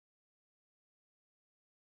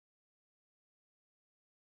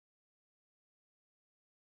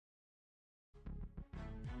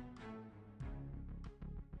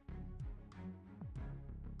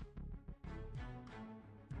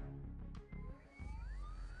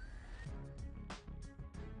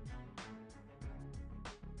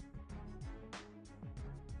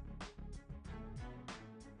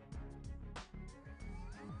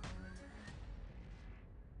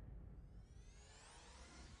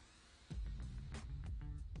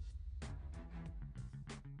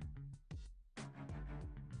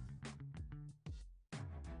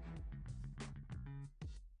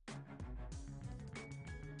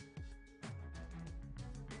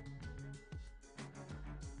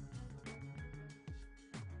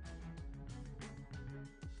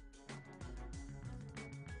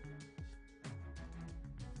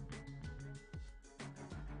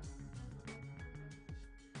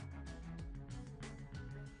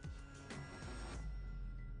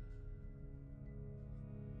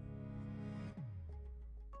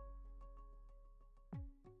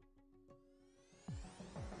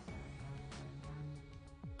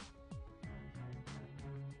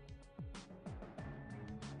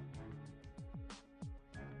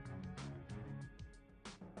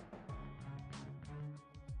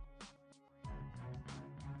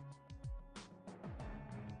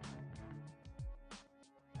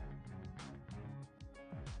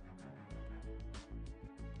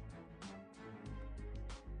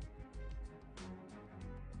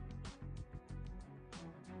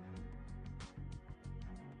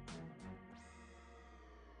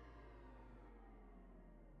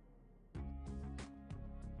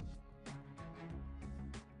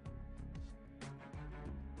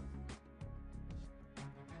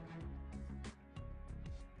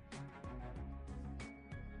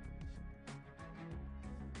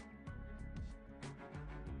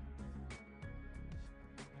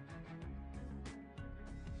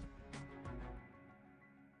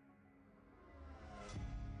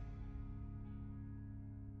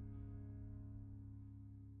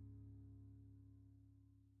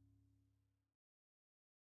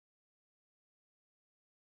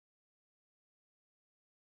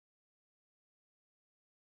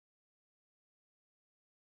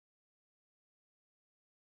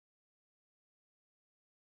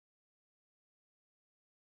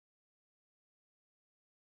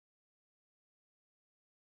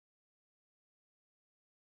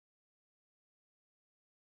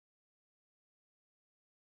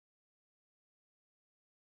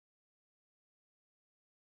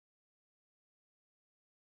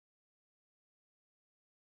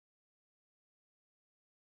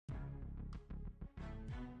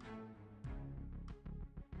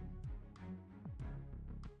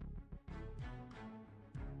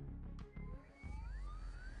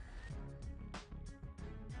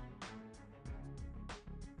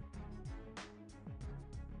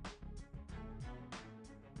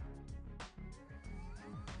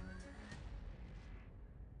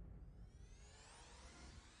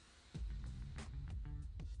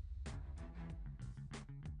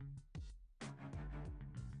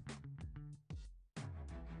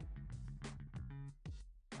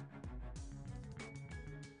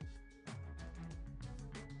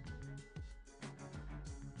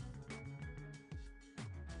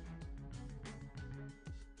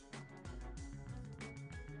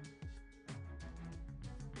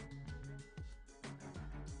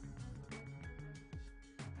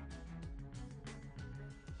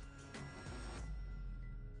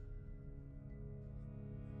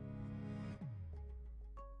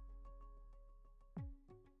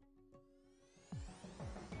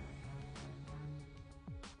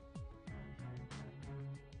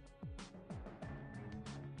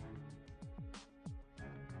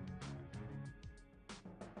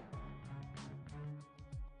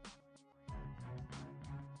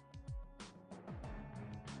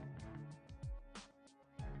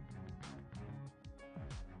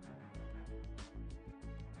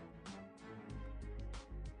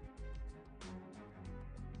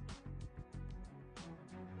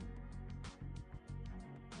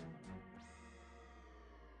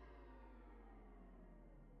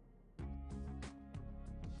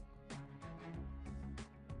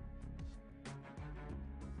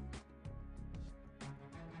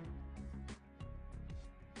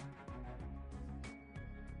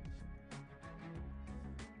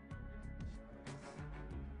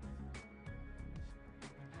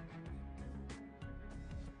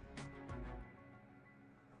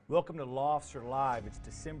Welcome to Law Officer Live. It's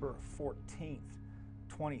December 14th,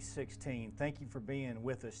 2016. Thank you for being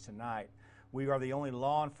with us tonight. We are the only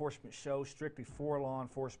law enforcement show strictly for law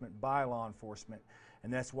enforcement by law enforcement,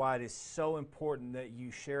 and that's why it is so important that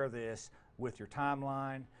you share this with your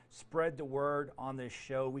timeline. Spread the word on this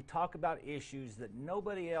show. We talk about issues that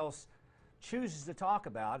nobody else chooses to talk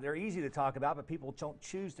about. They're easy to talk about, but people don't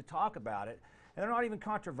choose to talk about it, and they're not even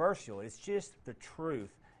controversial. It's just the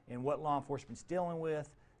truth in what law enforcement's dealing with,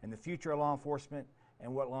 and the future of law enforcement,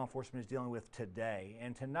 and what law enforcement is dealing with today.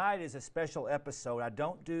 And tonight is a special episode. I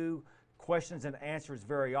don't do questions and answers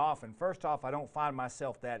very often. First off, I don't find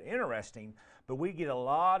myself that interesting, but we get a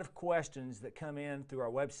lot of questions that come in through our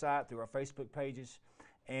website, through our Facebook pages,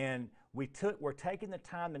 and we're taking the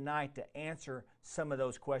time tonight to answer some of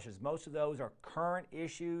those questions. Most of those are current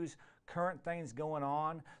issues, current things going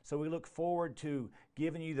on, so we look forward to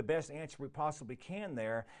giving you the best answer we possibly can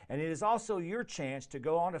there. And it is also your chance to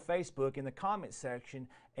go onto Facebook in the comment section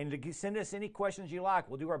and to send us any questions you like.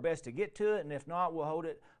 We'll do our best to get to it, and if not, we'll hold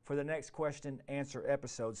it for the next question answer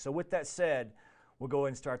episode. So with that said, we'll go ahead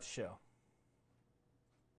and start the show.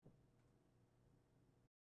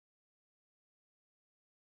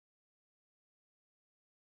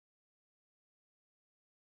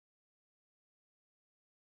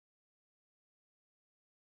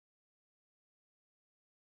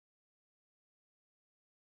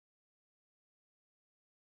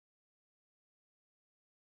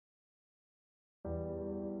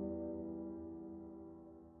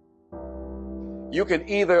 You can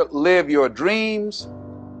either live your dreams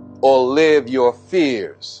or live your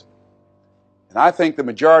fears. And I think the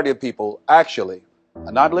majority of people actually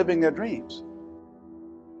are not living their dreams,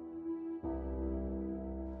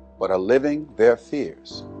 but are living their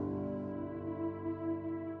fears.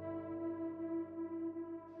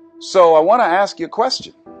 So I want to ask you a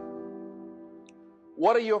question.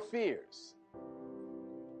 What are your fears?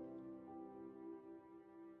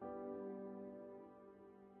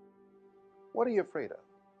 What are you afraid of?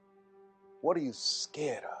 What are you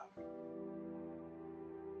scared of?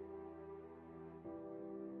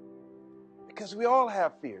 Because we all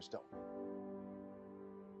have fears, don't we?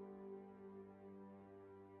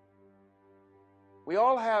 We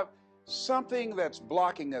all have something that's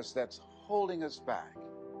blocking us, that's holding us back.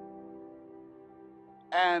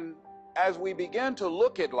 And as we begin to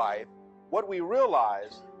look at life, what we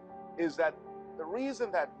realize is that the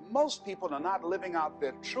reason that most people are not living out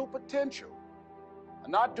their true potential, are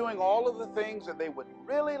not doing all of the things that they would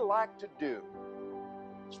really like to do,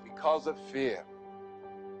 is because of fear.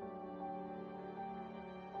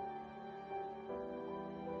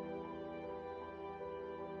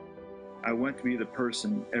 I want to be the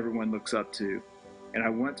person everyone looks up to, and I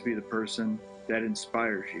want to be the person that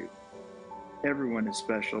inspires you. Everyone is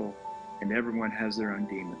special, and everyone has their own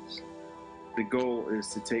demons. The goal is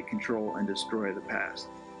to take control and destroy the past.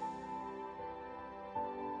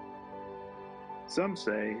 Some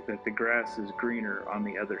say that the grass is greener on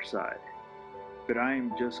the other side, but I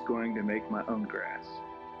am just going to make my own grass.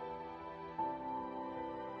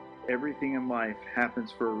 Everything in life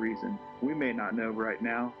happens for a reason. We may not know right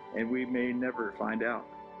now, and we may never find out.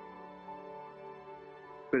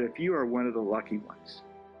 But if you are one of the lucky ones,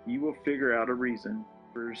 you will figure out a reason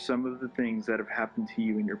for some of the things that have happened to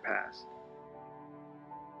you in your past.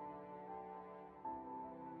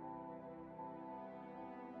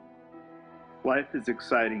 Life is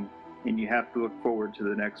exciting, and you have to look forward to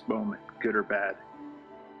the next moment, good or bad.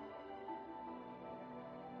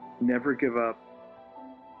 Never give up.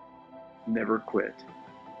 Never quit.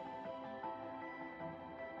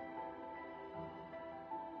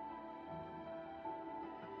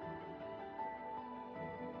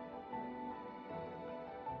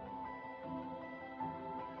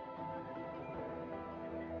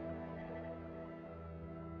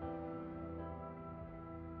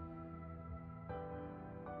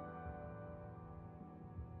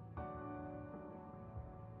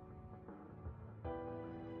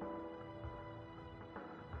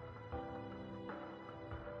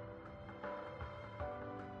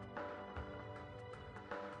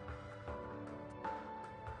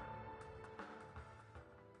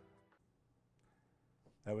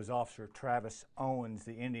 That was Officer Travis Owens,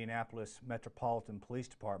 the Indianapolis Metropolitan Police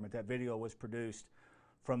Department. That video was produced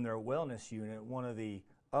from their wellness unit, one of the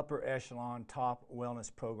upper echelon top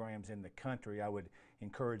wellness programs in the country. I would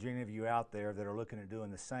encourage any of you out there that are looking at doing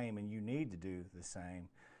the same, and you need to do the same,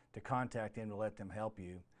 to contact them to let them help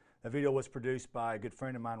you. The video was produced by a good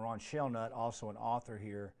friend of mine, Ron Shelnut, also an author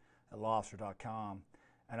here at lawofficer.com.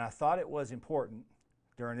 And I thought it was important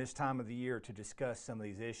during this time of the year to discuss some of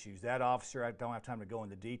these issues. That officer, I don't have time to go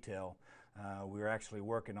into detail, We were actually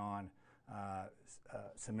working on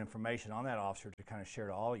some information on that officer to kind of share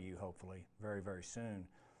to all of you, hopefully, very, very soon.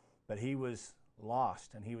 But he was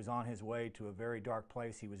lost, and he was on his way to a very dark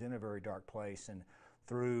place. He was in a very dark place, and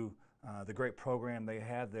through the great program they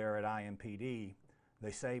had there at IMPD,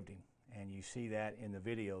 they saved him. And you see that in the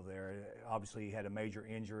video there. Obviously, he had a major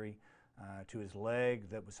injury to his leg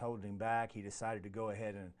that was holding him back. He decided to go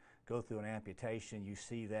ahead and go through an amputation. You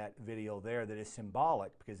see that video there that is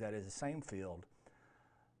symbolic, because that is the same field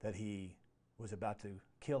that he was about to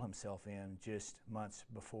kill himself in just months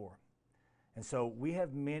before. And so we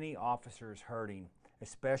have many officers hurting,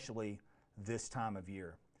 especially this time of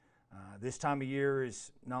year. This time of year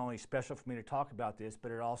is not only special for me to talk about this,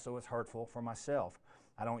 but it also is hurtful for myself.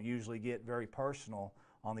 I don't usually get very personal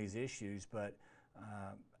on these issues, but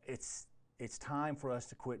it's time for us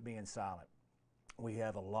to quit being silent. We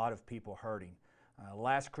have a lot of people hurting.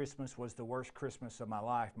 Last Christmas was the worst Christmas of my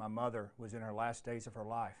life. My mother was in her last days of her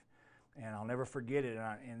life, and I'll never forget it.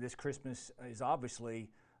 And this Christmas is obviously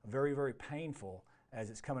very, very painful, as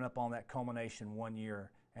it's coming up on that culmination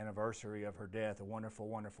 1-year anniversary of her death, a wonderful,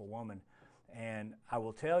 wonderful woman. And I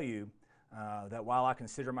will tell you that while I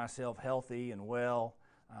consider myself healthy and well,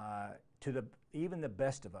 even the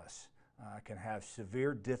best of us can have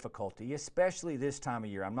severe difficulty, especially this time of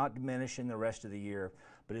year. I'm not diminishing the rest of the year,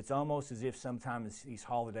 but it's almost as if sometimes these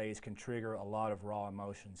holidays can trigger a lot of raw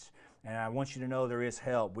emotions. And I want you to know there is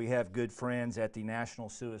help. We have good friends at the National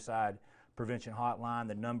Suicide Prevention Hotline.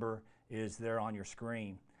 The number is there on your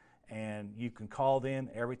screen, and you can call them.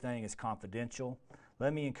 Everything is confidential.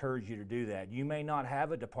 Let me encourage you to do that. You may not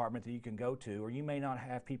have a department that you can go to, or you may not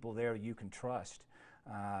have people there you can trust.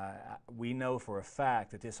 We know for a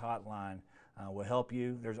fact that this hotline will help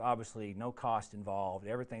you. There's obviously no cost involved.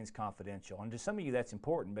 Everything's confidential. And to some of you that's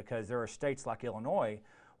important, because there are states like Illinois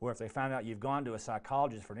where if they find out you've gone to a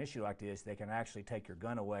psychologist for an issue like this, they can actually take your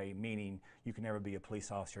gun away, meaning you can never be a police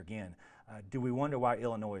officer again. Do we wonder why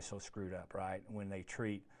Illinois is so screwed up, right, when they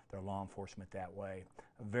treat their law enforcement that way?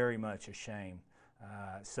 Very much a shame.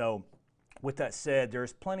 So with that said,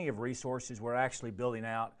 there's plenty of resources. We're actually building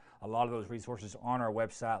out a lot of those resources on our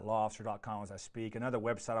website, lawofficer.com, as I speak. Another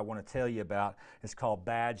website I want to tell you about is called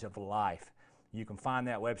Badge of Life. You can find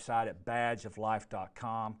that website at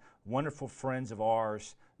badgeoflife.com. Wonderful friends of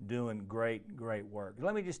ours doing great, great work.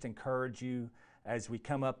 Let me just encourage you as we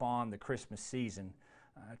come up on the Christmas season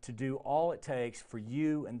to do all it takes for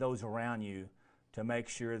you and those around you to make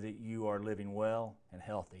sure that you are living well and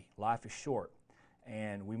healthy. Life is short,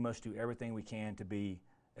 and we must do everything we can to be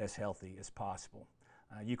as healthy as possible.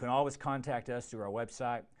 You can always contact us through our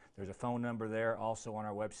website. There's a phone number there also on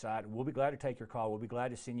our website. We'll be glad to take your call. We'll be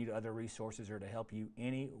glad to send you to other resources or to help you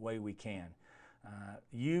any way we can.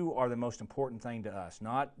 You are the most important thing to us,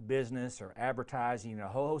 not business or advertising, a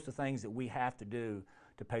whole host of things that we have to do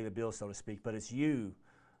to pay the bills, so to speak, but it's you,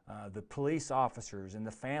 the police officers and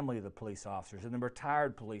the family of the police officers and the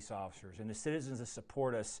retired police officers and the citizens that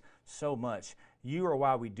support us so much. You are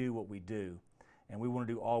why we do what we do, and we want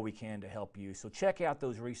to do all we can to help you. So check out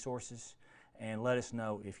those resources and let us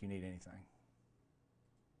know if you need anything.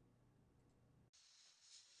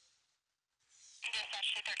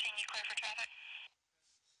 Dispatch 213, you clear for traffic?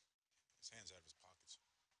 His hands out of his pockets.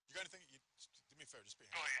 You got anything? Do me a favor, just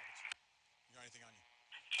put your hands in your pockets. You got anything on you?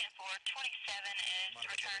 10-4, 27 is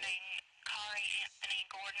returning Kari Anthony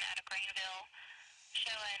Gordon out of Greenville,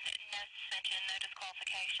 showing no suspension, no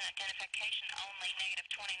disqualification, identification only, negative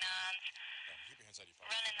 29s. Keep your hands out of your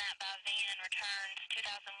pockets. Running that by VIN, returns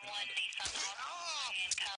 2001 Nissan Altima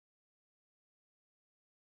in color.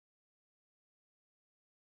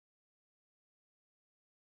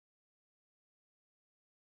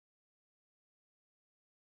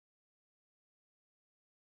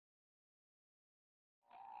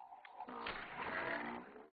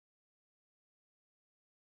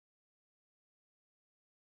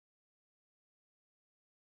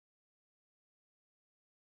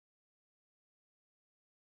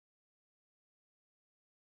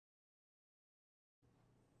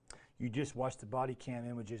 You just watched the body cam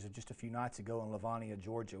images of just a few nights ago in Livonia,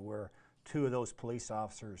 Georgia, where 2 of those police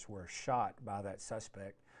officers were shot by that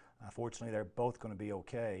suspect. Fortunately, they're both going to be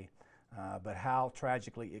okay, but how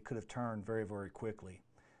tragically it could have turned very, very quickly.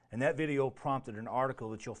 And that video prompted an article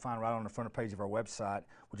that you'll find right on the front page of our website,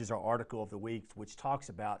 which is our article of the week, which talks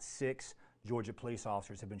about 6 Georgia police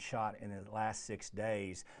officers have been shot in the last 6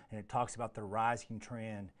 days, and it talks about the rising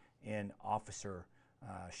trend in officer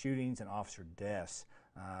shootings and officer deaths.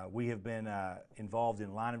 We have been involved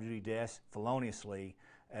in line-of-duty deaths feloniously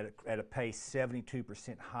at a pace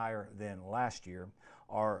 72% higher than last year.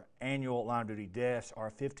 our annual line of duty deaths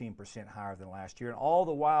are 15% higher than last year. And all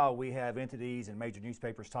the while, we have entities and major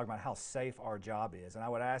newspapers talking about how safe our job is. And I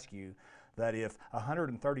would ask you that if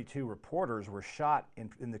 132 reporters were shot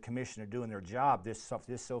in the commission of doing their job this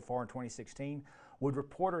so far in 2016, would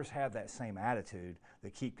reporters have that same attitude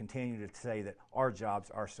that keep continuing to say that our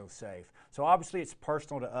jobs are so safe? So obviously it's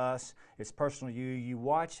personal to us, it's personal to you. You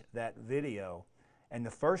watch that video, and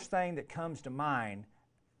the first thing that comes to mind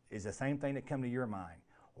is the same thing that comes to your mind.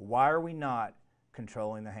 Why are we not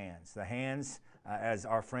controlling the hands? The hands, as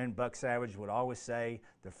our friend Buck Savage would always say,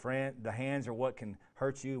 the hands are what can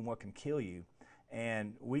hurt you and what can kill you.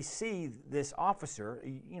 And we see this officer,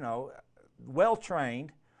 you know,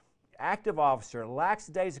 well-trained, active officer,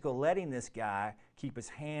 lackadaisical, letting this guy keep his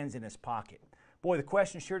hands in his pocket. Boy, the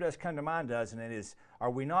question sure does come to mind, doesn't it, is are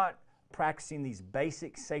we not practicing these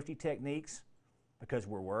basic safety techniques because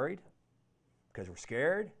we're worried, because we're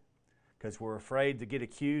scared, because we're afraid to get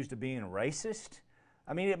accused of being racist?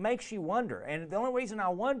 I mean, it makes you wonder. And the only reason I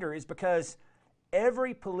wonder is because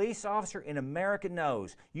every police officer in America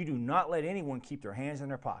knows you do not let anyone keep their hands in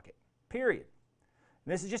their pocket, period.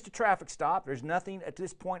 And this is just a traffic stop. There's nothing at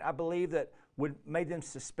this point, I believe, that would make them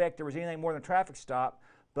suspect there was anything more than a traffic stop.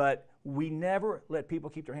 But we never let people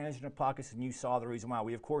keep their hands in their pockets, and you saw the reason why.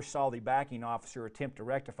 We, of course, saw the backing officer attempt to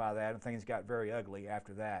rectify that, and things got very ugly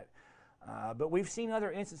after that. But we've seen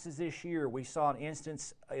other instances this year. We saw an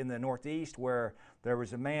instance in the Northeast where there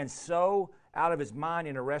was a man so out of his mind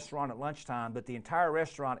in a restaurant at lunchtime that the entire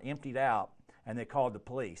restaurant emptied out, and they called the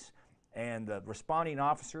police. And the responding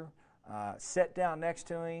officer sat down next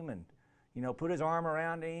to him and, you know, put his arm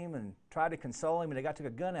around him and tried to console him, and took a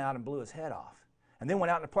gun out and blew his head off. And then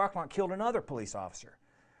went out in the parking lot and killed another police officer.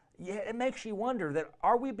 Yeah, it makes you wonder that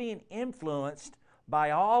are we being influenced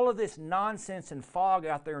by all of this nonsense and fog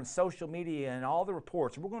out there in social media and all the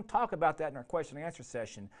reports? We're going to talk about that in our question and answer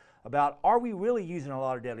session about are we really using a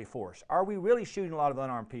lot of deadly force? Are we really shooting a lot of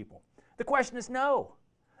unarmed people? The question is no.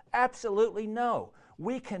 Absolutely no.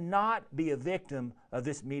 We cannot be a victim of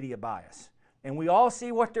this media bias. And we all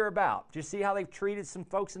see what they're about. Just see how they've treated some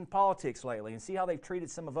folks in politics lately and see how they've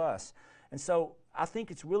treated some of us. And so I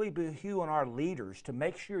think it's really behoove on our leaders to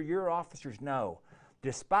make sure your officers know,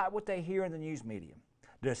 despite what they hear in the news media,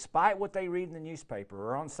 despite what they read in the newspaper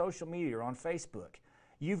or on social media or on Facebook,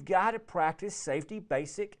 you've got to practice safety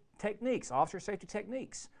basic techniques, officer safety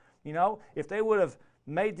techniques. You know, if they would have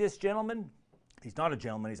made this gentleman, he's not a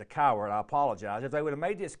gentleman, he's a coward, I apologize. If they would have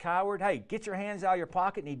made this coward, hey, get your hands out of your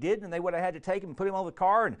pocket, and he didn't, and they would have had to take him and put him over the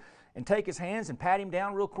car and take his hands and pat him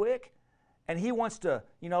down real quick, and he wants to,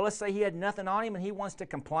 you know, let's say he had nothing on him and he wants to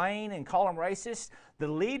complain and call him racist, the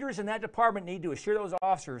leaders in that department need to assure those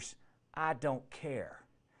officers, I don't care.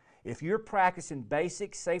 If you're practicing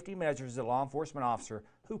basic safety measures as a law enforcement officer,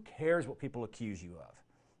 who cares what people accuse you of?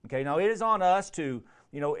 Okay, now it is on us to,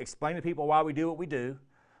 you know, explain to people why we do what we do,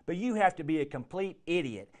 but you have to be a complete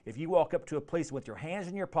idiot if you walk up to a policeman with your hands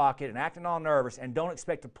in your pocket and acting all nervous and don't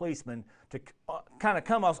expect a policeman to kind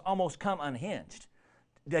of almost come unhinged.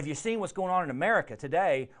 Have you seen what's going on in America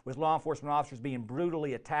today with law enforcement officers being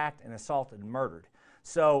brutally attacked and assaulted and murdered?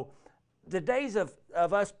 So the days of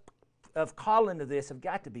us calling to this have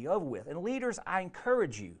got to be over with. And leaders, I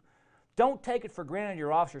encourage you, don't take it for granted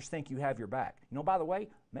your officers think you have your back. You know, by the way,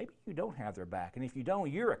 maybe you don't have their back. And if you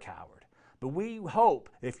don't, you're a coward. But we hope,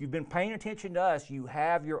 if you've been paying attention to us, you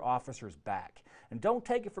have your officers back. And don't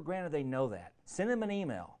take it for granted they know that. Send them an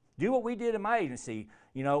email. Do what we did in my agency,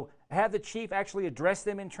 you know, have the chief actually address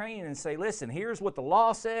them in training and say, listen, here's what the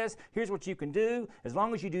law says, here's what you can do. As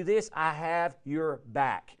long as you do this, I have your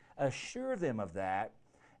back. Assure them of that,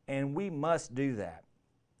 and we must do that.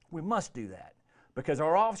 We must do that because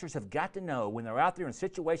our officers have got to know when they're out there in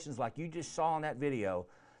situations like you just saw in that video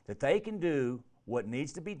that they can do what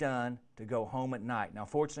needs to be done to go home at night. Now,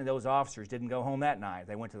 fortunately, those officers didn't go home that night.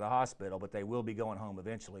 They went to the hospital, but they will be going home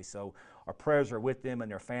eventually. So our prayers are with them and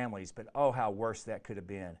their families, but oh, how worse that could have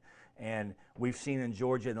been. And we've seen in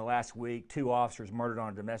Georgia in the last week 2 officers murdered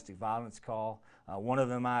on a domestic violence call. One of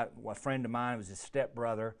them, a friend of mine, was his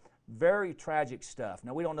stepbrother. Very tragic stuff.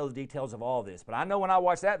 Now, we don't know the details of all this, but I know when I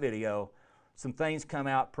watched that video, some things come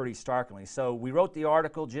out pretty starkly. So we wrote the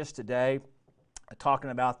article just today talking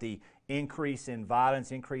about the increase in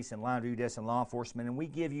violence, increase in line of duty deaths in law enforcement, and we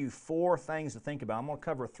give you 4 things to think about. I'm going to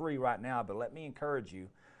cover 3 right now, but let me encourage you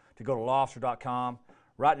to go to lawofficer.com,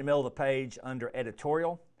 right in the middle of the page under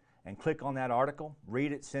editorial, and click on that article,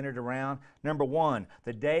 read it, send it around. Number 1,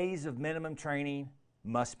 the days of minimum training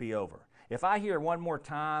must be over. If I hear one more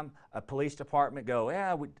time a police department go,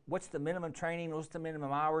 yeah, what's the minimum training, what's the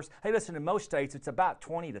minimum hours? Hey, listen, in most states, it's about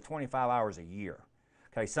 20 to 25 hours a year.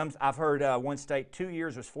 Okay, I've heard one state 2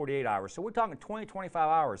 years was 48 hours. So we're talking 20, 25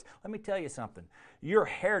 hours. Let me tell you something. Your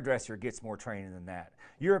hairdresser gets more training than that.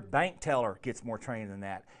 Your bank teller gets more training than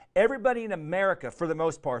that. Everybody in America, for the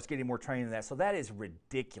most part, is getting more training than that. So that is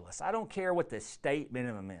ridiculous. I don't care what the state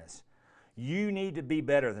minimum is. You need to be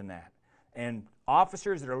better than that. And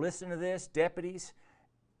officers that are listening to this, deputies,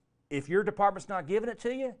 if your department's not giving it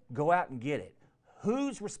to you, go out and get it.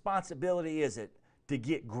 Whose responsibility is it to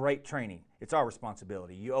get great training? It's our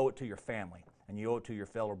responsibility. You owe it to your family, and you owe it to your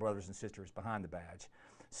fellow brothers and sisters behind the badge.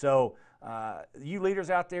 So you leaders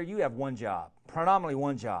out there, you have one job, predominantly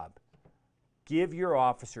one job. Give your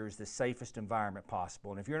officers the safest environment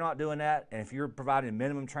possible. And if you're not doing that, and if you're providing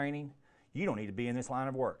minimum training, you don't need to be in this line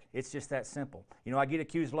of work. It's just that simple. You know, I get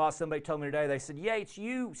accused a lot. Somebody told me today, they said, Yates,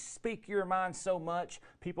 you speak your mind so much,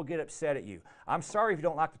 people get upset at you. I'm sorry if you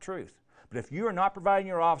don't like the truth. But if you are not providing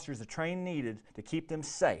your officers the training needed to keep them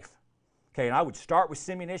safe, okay, and I would start with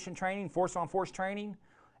simunition training, force-on-force training,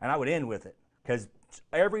 and I would end with it. Because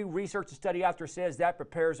every research and study out there says that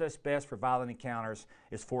prepares us best for violent encounters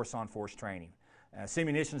is force-on-force training.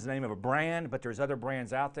 Simunition is the name of a brand, but there's other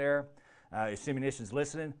brands out there. If Simunition's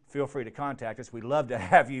listening, feel free to contact us. We'd love to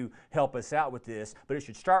have you help us out with this, but it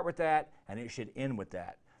should start with that, and it should end with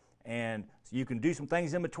that. And so you can do some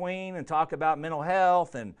things in between and talk about mental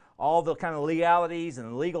health and all the kind of legalities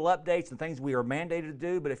and legal updates and things we are mandated to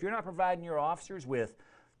do. But if you're not providing your officers with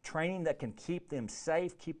training that can keep them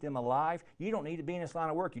safe, keep them alive, you don't need to be in this line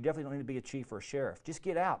of work. You definitely don't need to be a chief or a sheriff. Just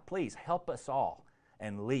get out, please. Help us all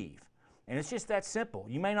and leave. And it's just that simple.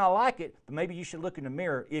 You may not like it, but maybe you should look in the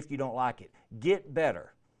mirror if you don't like it. Get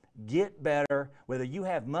better. Get better. Whether you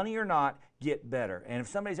have money or not, get better. And if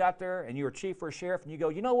somebody's out there and you're a chief or a sheriff and you go,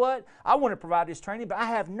 you know what, I want to provide this training, but I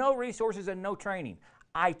have no resources and no training.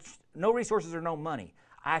 No resources or no money.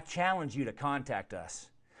 I challenge you to contact us.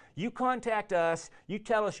 You contact us, you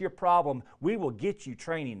tell us your problem, we will get you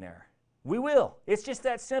training there. We will. It's just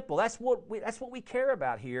that simple. That's what we care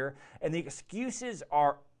about here. And the excuses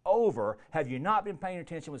are over. Have you not been paying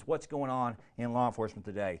attention with what's going on in law enforcement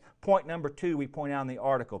today? Point number 2, we point out in the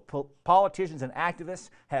article, politicians and activists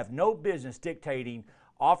have no business dictating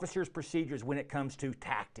officers' procedures when it comes to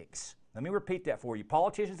tactics. Let me repeat that for you.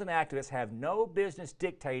 Politicians and activists have no business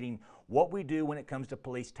dictating what we do when it comes to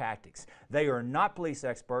police tactics. They are not police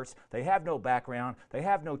experts. They have no background. They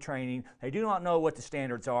have no training. They do not know what the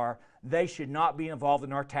standards are. They should not be involved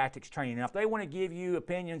in our tactics training. Now, if they want to give you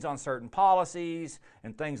opinions on certain policies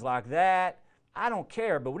and things like that, I don't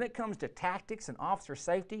care. But when it comes to tactics and officer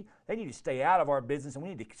safety, they need to stay out of our business, and we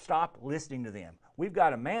need to stop listening to them. We've got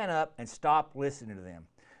to man up and stop listening to them.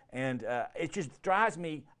 And it just drives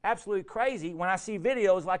me absolutely crazy when I see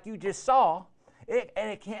videos like you just saw.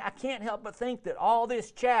 I can't help but think that all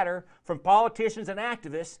this chatter from politicians and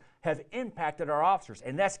activists have impacted our officers,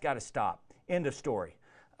 and that's got to stop. End of story.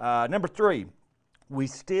 Number 3, we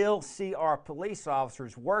still see our police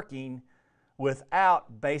officers working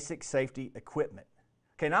without basic safety equipment.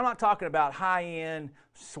 Okay, now I'm not talking about high-end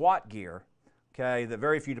SWAT gear, okay, that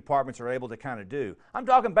very few departments are able to kind of do. I'm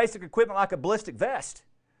talking basic equipment like a ballistic vest.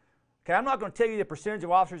 Okay, I'm not going to tell you the percentage of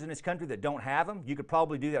officers in this country that don't have them. You could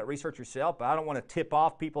probably do that research yourself, but I don't want to tip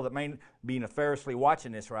off people that may be nefariously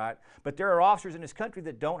watching this, right? But there are officers in this country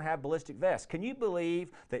that don't have ballistic vests. Can you believe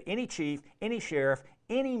that any chief, any sheriff,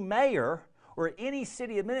 any mayor, or any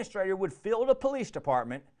city administrator would fill the police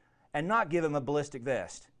department and not give them a ballistic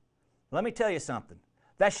vest? Let me tell you something.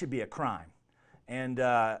 That should be a crime. And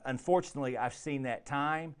unfortunately, I've seen that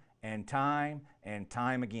time and time and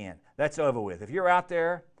time again. That's over with. If you're out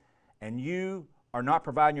there and you are not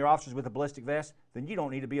providing your officers with a ballistic vest, then you don't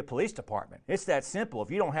need to be a police department. It's that simple if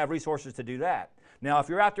you don't have resources to do that. Now, if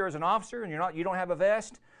you're out there as an officer and you don't have a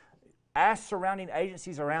vest, ask surrounding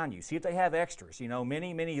agencies around you. See if they have extras. You know,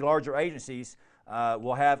 many larger agencies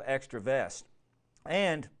will have extra vests.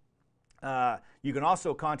 And you can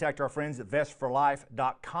also contact our friends at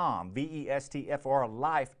vestforlife.com, V-E-S-T-F-R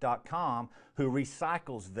life.com, who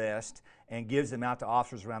recycles vests and gives them out to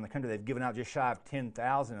officers around the country. They've given out just shy of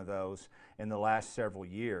 10,000 of those in the last several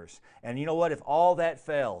years. And you know what? If all that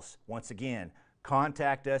fails, once again,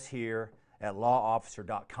 contact us here at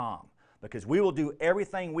lawofficer.com, because we will do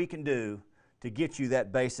everything we can do to get you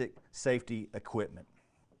that basic safety equipment.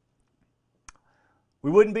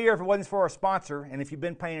 We wouldn't be here if it wasn't for our sponsor, and if you've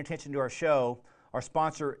been paying attention to our show, our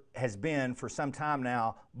sponsor has been, for some time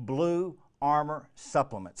now, Blue Armor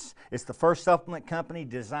Supplements. It's the first supplement company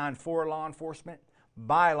designed for law enforcement,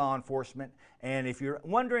 by law enforcement, and if you're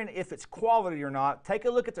wondering if it's quality or not, take a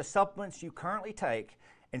look at the supplements you currently take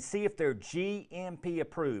and see if they're GMP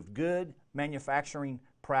approved, good manufacturing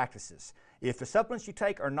practices. If the supplements you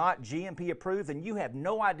take are not GMP approved, then you have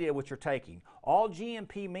no idea what you're taking. All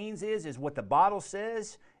GMP means is what the bottle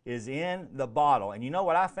says is in the bottle. And you know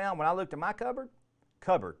what I found when I looked in my cupboard?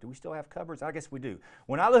 Do we still have cupboards? I guess we do.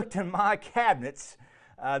 When I looked in my cabinets,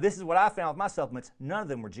 this is what I found with my supplements. None of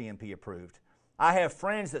them were GMP approved. I have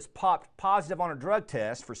friends that's popped positive on a drug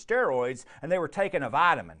test for steroids, and they were taking a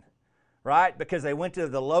vitamin, right? Because they went to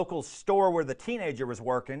the local store where the teenager was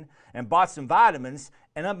working and bought some vitamins,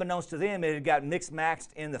 and unbeknownst to them, it had got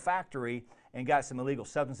mixed-maxed in the factory and got some illegal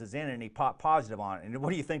substances in it, and he popped positive on it. And what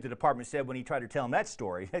do you think the department said when he tried to tell them that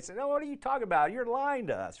story? They said, "Oh, what are you talking about? You're lying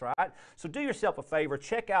to us," right? So do yourself a favor,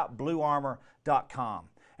 check out bluearmor.com.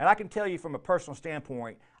 And I can tell you from a personal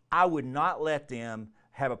standpoint, I would not let them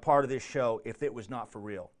have a part of this show if it was not for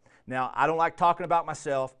real. Now, I don't like talking about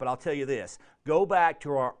myself, but I'll tell you this. Go back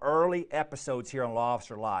to our early episodes here on Law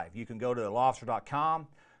Officer Live. You can go to lawofficer.com,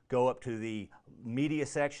 go up to the media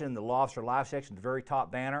section, the Law Officer Live section, the very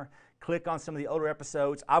top banner. Click on some of the older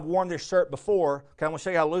episodes. I've worn this shirt before. Okay, I'm going to show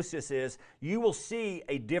you how loose this is. You will see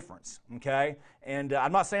a difference, okay? And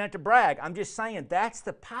I'm not saying it to brag. I'm just saying that's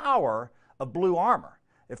the power of Blue Armor,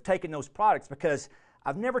 of taking those products, because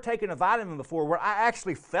I've never taken a vitamin before where I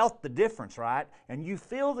actually felt the difference, right? And you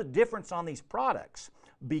feel the difference on these products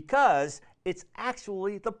because it's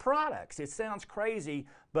actually the products. It sounds crazy,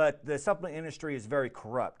 but the supplement industry is very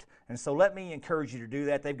corrupt. And so let me encourage you to do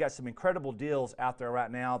that. They've got some incredible deals out there right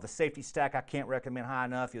now. The safety stack I can't recommend high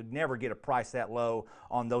enough. You'll never get a price that low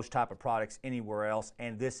on those type of products anywhere else,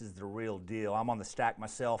 and this is the real deal. I'm on the stack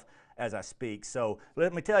myself as I speak. So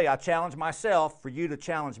let me tell you, I challenge myself for you to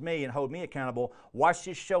challenge me and hold me accountable. Watch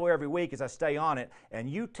this show every week as I stay on it, and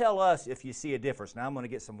you tell us if you see a difference. Now I'm going to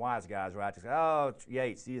get some wise guys, right? To say, "Oh,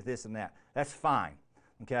 Yates, see this and that." That's fine,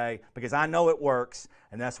 okay? Because I know it works,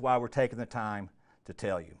 and that's why we're taking the time to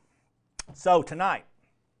tell you. So tonight,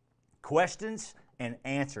 questions and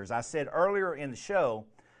answers. I said earlier in the show,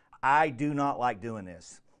 I do not like doing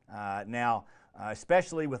this.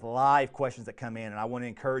 Especially with live questions that come in, and I want to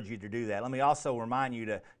encourage you to do that. Let me also remind you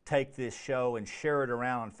to take this show and share it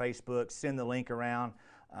around on Facebook, send the link around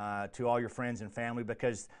to all your friends and family,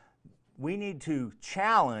 because we need to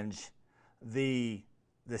challenge the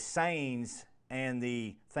sayings and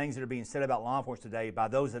the things that are being said about law enforcement today by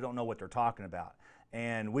those that don't know what they're talking about.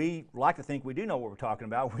 And we like to think we do know what we're talking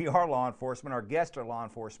about. We are law enforcement. Our guests are law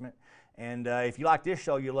enforcement. And if you like this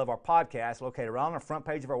show, you'll love our podcast, located right on the front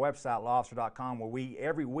page of our website, lawofficer.com, where we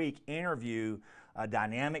every week interview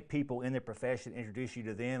dynamic people in their profession, introduce you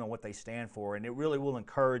to them and what they stand for. And it really will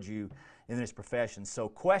encourage you in this profession. So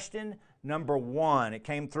question number one, it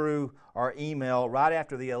came through our email right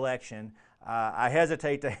after the election. I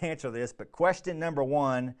hesitate to answer this, but question number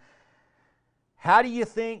one, how do you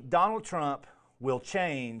think Donald Trump will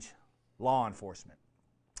change law enforcement?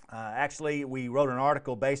 Actually, we wrote an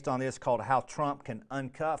article based on this called How Trump Can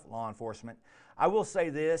Uncuff Law Enforcement. I will say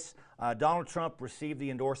this, Donald Trump received the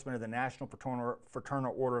endorsement of the National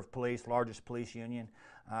Fraternal Order of Police, largest police union.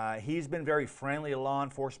 He's been very friendly to law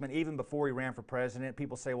enforcement even before he ran for president.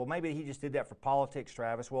 People say, well, maybe he just did that for politics,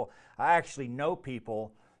 Travis. Well, I actually know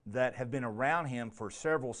people that have been around him for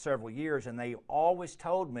several years, and they always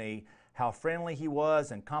told me how friendly he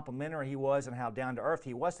was and complimentary he was and how down to earth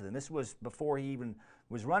he was to them. This was before he even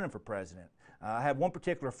was running for president. I have one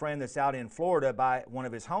particular friend that's out in Florida by one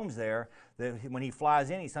of his homes there, that when he flies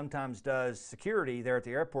in, he sometimes does security there at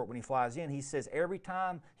the airport when he flies in. He says every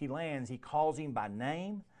time he lands, he calls him by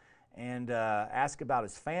name and asks about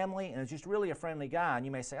his family, and is just really a friendly guy. And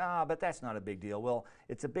you may say, but that's not a big deal. Well,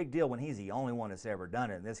 it's a big deal when he's the only one that's ever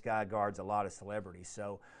done it. And this guy guards a lot of celebrities.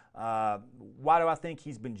 So why do I think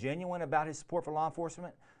he's been genuine about his support for law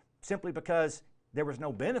enforcement? Simply because there was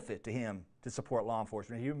no benefit to him to support law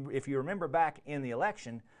enforcement. If you remember back in the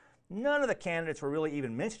election, none of the candidates were really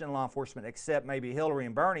even mentioning law enforcement except maybe Hillary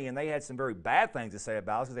and Bernie, and they had some very bad things to say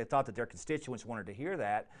about us because they thought that their constituents wanted to hear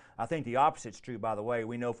that. I think the opposite's true, by the way.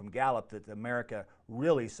 We know from Gallup that America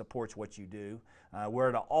really supports what you do. We're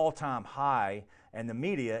at an all-time high, and the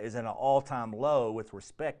media is at an all-time low with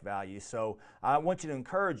respect value. So I want you to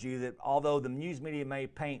encourage you that although the news media may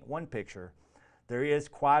paint one picture, there is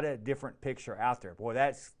quite a different picture out there. Boy,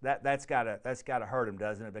 that's got to hurt them,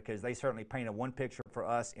 doesn't it? Because they certainly painted one picture for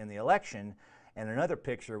us in the election, and another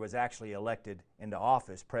picture was actually elected into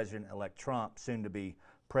office, President-elect Trump, soon to be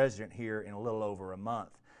president here in a little over a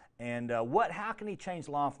month. And how can he change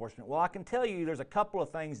law enforcement? Well, I can tell you there's a couple of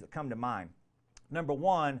things that come to mind. Number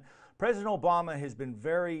one, President Obama has been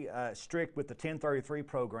very strict with the 1033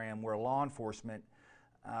 program, where law enforcement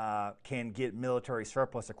can get military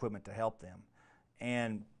surplus equipment to help them.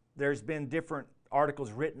 And there's been different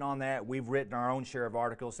articles written on that. We've written our own share of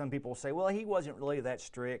articles. Some people say, well, he wasn't really that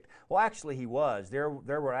strict. Well, actually, he was. There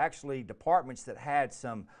were actually departments that had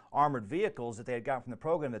some armored vehicles that they had gotten from the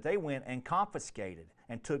program that they went and confiscated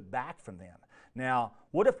and took back from them. Now,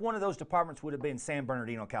 what if one of those departments would have been San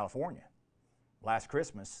Bernardino, California? Last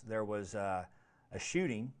Christmas, there was a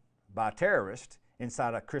shooting by a terrorist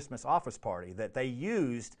inside a Christmas office party that they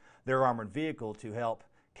used their armored vehicle to help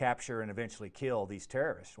capture and eventually kill these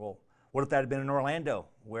terrorists. Well, what if that had been in Orlando,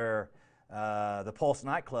 where the Pulse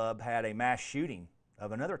nightclub had a mass shooting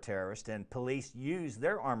of another terrorist, and police used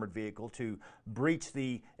their armored vehicle to breach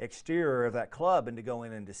the exterior of that club and to go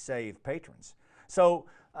in and to save patrons? So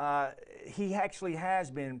he actually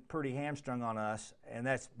has been pretty hamstrung on us, and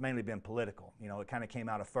that's mainly been political. You know, it kind of came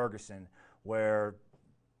out of Ferguson, where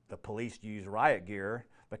the police used riot gear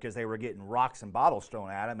because they were getting rocks and bottles thrown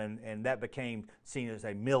at them, and that became seen as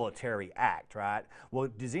a military act, right? Well,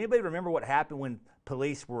 does anybody remember what happened when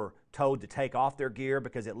police were told to take off their gear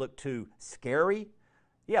because it looked too scary?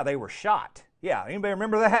 Yeah, they were shot. Yeah, anybody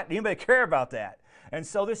remember that? Anybody care about that? And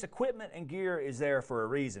so this equipment and gear is there for a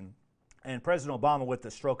reason, and President Obama, with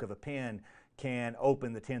the stroke of a pen, can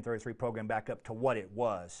open the 1033 program back up to what it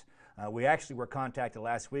was. We actually were contacted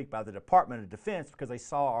last week by the Department of Defense because they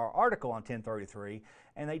saw our article on 1033,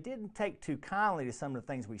 and they didn't take too kindly to some of the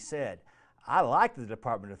things we said. I like that the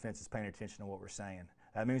Department of Defense is paying attention to what we're saying.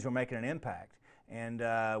 That means we're making an impact. And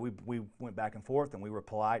we went back and forth, and we were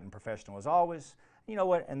polite and professional as always. You know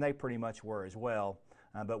what? And they pretty much were as well,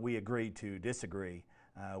 but we agreed to disagree.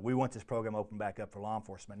 We want this program open back up for law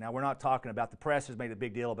enforcement. Now, we're not talking about, the press has made a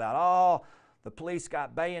big deal about, oh, the police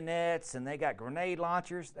got bayonets and they got grenade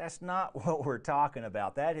launchers. That's not what we're talking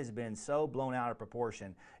about. That has been so blown out of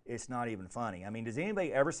proportion, it's not even funny. I mean, does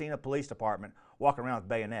anybody ever seen a police department walking around with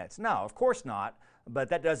bayonets? No, of course not. But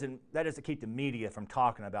that doesn't keep the media from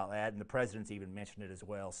talking about that, and the president's even mentioned it as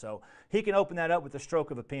well. So he can open that up with the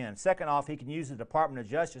stroke of a pen. Second off, he can use the Department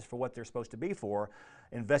of Justice for what they're supposed to be for,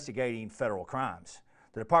 investigating federal crimes.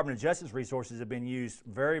 The Department of Justice resources have been used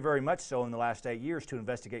very, very much so in the last 8 years to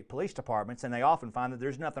investigate police departments, and they often find that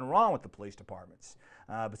there's nothing wrong with the police departments.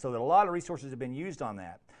 So that a lot of resources have been used on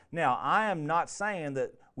that. Now, I am not saying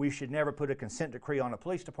that we should never put a consent decree on a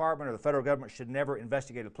police department, or the federal government should never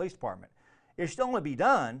investigate a police department. It should only be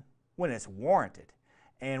done when it's warranted.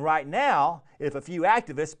 And right now, if a few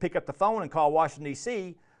activists pick up the phone and call Washington,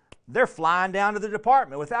 D.C., they're flying down to the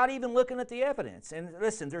department without even looking at the evidence. And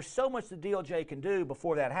listen, there's so much the DOJ can do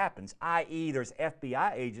before that happens, i.e. there's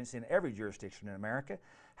FBI agents in every jurisdiction in America.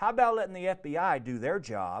 How about letting the FBI do their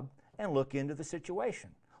job and look into the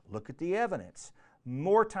situation? Look at the evidence.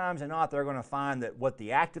 More times than not, they're going to find that what the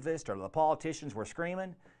activists or the politicians were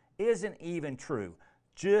screaming isn't even true.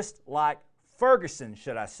 Just like Ferguson,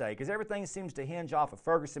 should I say, because everything seems to hinge off of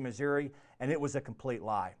Ferguson, Missouri, and it was a complete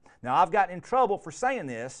lie. Now, I've gotten in trouble for saying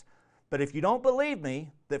this, but if you don't believe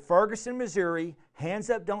me that Ferguson, Missouri,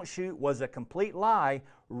 hands up, don't shoot was a complete lie,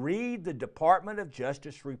 read the Department of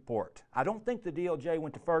Justice report. I don't think the DOJ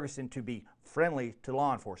went to Ferguson to be friendly to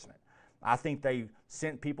law enforcement. I think they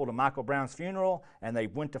sent people to Michael Brown's funeral, and they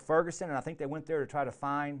went to Ferguson, and I think they went there to try to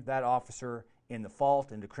find that officer in the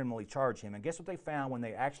fault and to criminally charge him. And guess what they found when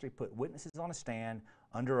they actually put witnesses on a stand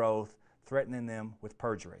under oath, threatening them with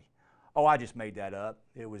perjury? Oh, I just made that up.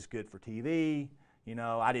 It was good for TV. You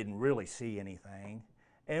know, I didn't really see anything.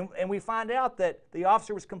 And we find out that the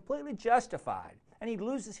officer was completely justified, and he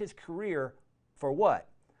loses his career for what?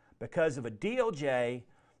 Because of a DOJ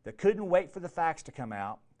that couldn't wait for the facts to come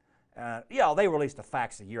out. Yeah, they released the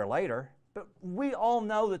facts a year later, but we all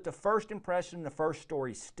know that the first impression, the first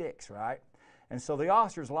story sticks, right? And so the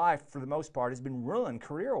officer's life, for the most part, has been ruined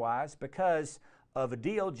career-wise because of a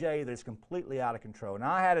DOJ that is completely out of control.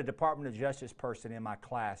 Now, I had a Department of Justice person in my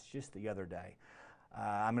class just the other day.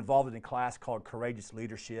 I'm involved in a class called Courageous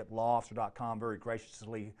Leadership. LawOfficer.com very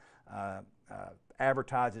graciously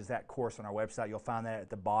advertises that course on our website. You'll find that at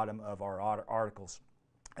the bottom of our articles.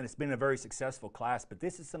 And it's been a very successful class, but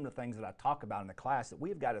this is some of the things that I talk about in the class, that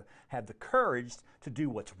we've got to have the courage to do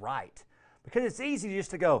what's right. Because it's easy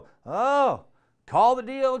just to go, oh, call the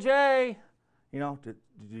DOJ. You know, do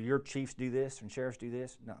your chiefs do this and sheriffs do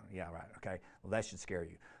this? No, yeah, right, okay. Well, that should scare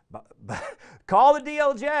you. But call the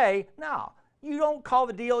DOJ? No, you don't call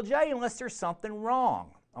the DOJ unless there's something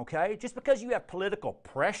wrong, okay? Just because you have political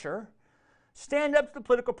pressure, stand up to the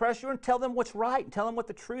political pressure and tell them what's right and tell them what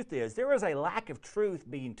the truth is. There is a lack of truth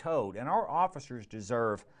being told, and our officers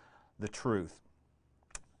deserve the truth.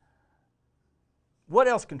 What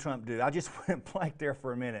else can Trump do? I just went blank there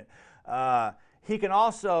for a minute. He can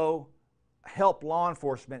also help law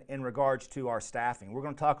enforcement in regards to our staffing. We're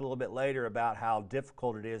going to talk a little bit later about how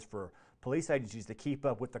difficult it is for police agencies to keep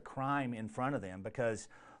up with the crime in front of them, because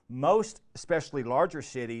most, especially larger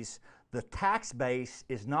cities, the tax base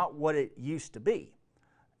is not what it used to be.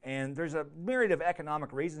 And there's a myriad of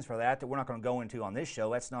economic reasons for that we're not going to go into on this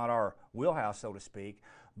show. That's not our wheelhouse, so to speak.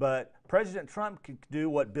 But President Trump could do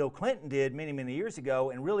what Bill Clinton did many, many years ago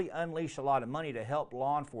and really unleash a lot of money to help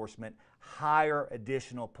law enforcement hire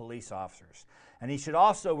additional police officers. And he should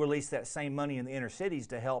also release that same money in the inner cities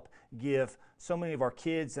to help give so many of our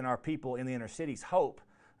kids and our people in the inner cities hope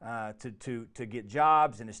to get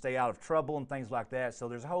jobs and to stay out of trouble and things like that. So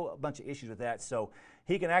there's a whole bunch of issues with that. So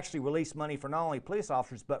he can actually release money for not only police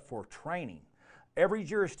officers but for training. Every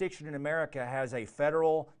jurisdiction in America has a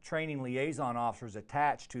federal training liaison officers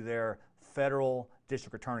attached to their federal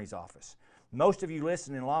district attorney's office. Most of you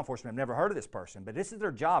listening in law enforcement have never heard of this person, but this is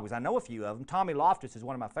their job, because I know a few of them. Tommy Loftus is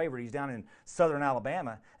one of my favorite. He's down in southern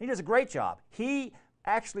Alabama. He does a great job. He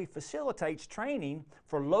actually facilitates training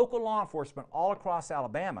for local law enforcement all across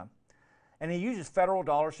Alabama, and he uses federal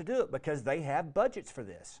dollars to do it because they have budgets for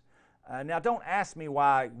this. Now, don't ask me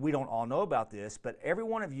why we don't all know about this, but every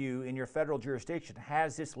one of you in your federal jurisdiction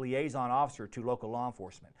has this liaison officer to local law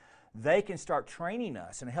enforcement. They can start training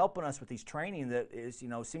us and helping us with these training that is,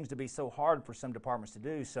 seems to be so hard for some departments to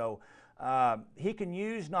do. So he can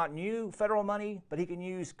use not new federal money, but he can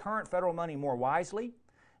use current federal money more wisely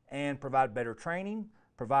and provide better training,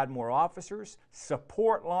 provide more officers,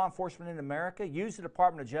 support law enforcement in America, use the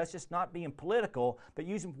Department of Justice, not being political, but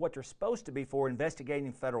using what they're supposed to be for,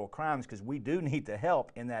 investigating federal crimes, because we do need the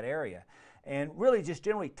help in that area. And really just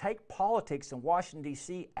generally take politics in Washington,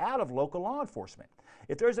 D.C. out of local law enforcement.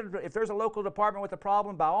 If there's a local department with a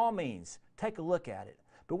problem, by all means, take a look at it.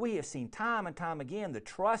 But we have seen time and time again the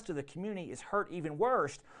trust of the community is hurt even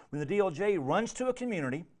worse when the DOJ runs to a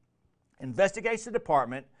community, investigates the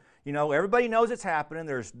department. Everybody knows it's happening.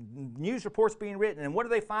 There's news reports being written. And what do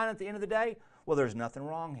they find at the end of the day? Well, there's nothing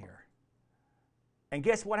wrong here. And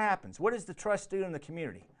guess what happens? What does the trust do in the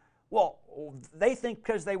community? Well, they think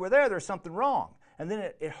because they were there, there's something wrong. And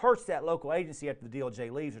then it hurts that local agency after the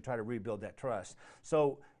DOJ leaves to try to rebuild that trust.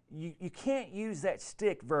 So you can't use that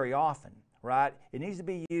stick very often, right? It needs to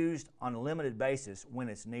be used on a limited basis when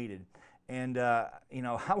it's needed. And, I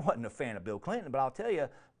wasn't a fan of Bill Clinton, but I'll tell you,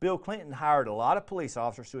 Bill Clinton hired a lot of police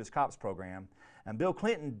officers through his COPS program. And Bill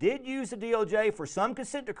Clinton did use the DOJ for some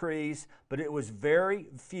consent decrees, but it was very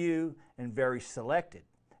few and very selected.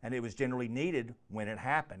 And it was generally needed when it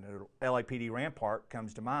happened. LAPD Rampart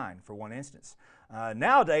comes to mind for one instance.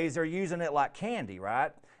 Nowadays, they're using it like candy,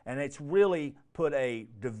 right? And it's really put a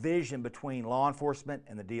division between law enforcement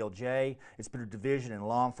and the DOJ. It's put a division in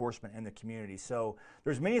law enforcement and the community. So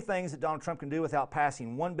there's many things that Donald Trump can do without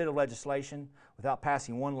passing one bit of legislation, without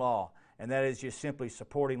passing one law, and that is just simply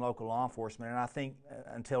supporting local law enforcement. And I think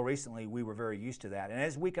until recently, we were very used to that. And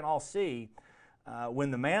as we can all see, when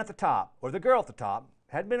the man at the top, or the girl at the top,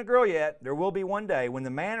 hadn't been a girl yet, there will be one day, when the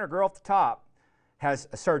man or girl at the top has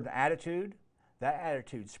a certain attitude, that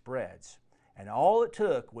attitude spreads. And all it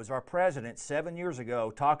took was our president 7 years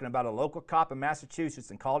ago talking about a local cop in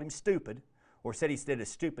Massachusetts and called him stupid, or said he did a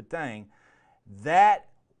stupid thing. That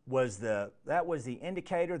was the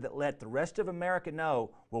indicator that let the rest of America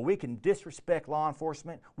know, well, we can disrespect law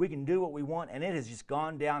enforcement, we can do what we want, and it has just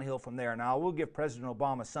gone downhill from there. Now, I will give President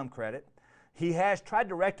Obama some credit. He has tried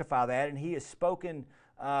to rectify that, and he has spoken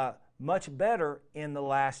much better in the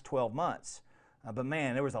last 12 months. But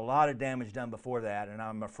man, there was a lot of damage done before that, and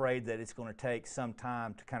I'm afraid that it's going to take some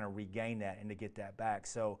time to kind of regain that and to get that back.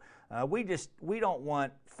 So we don't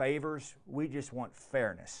want favors, we just want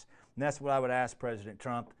fairness. And that's what I would ask President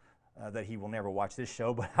Trump, that he will never watch this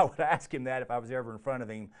show, but I would ask him that if I was ever in front of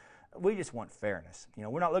him. We just want fairness.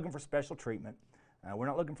 We're not looking for special treatment. We're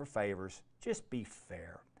not looking for favors. Just be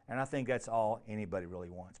fair. And I think that's all anybody really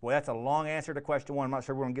wants. Boy, that's a long answer to question one. I'm not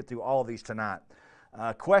sure we're going to get through all of these tonight.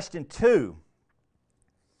 Question two.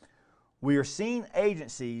 We are seeing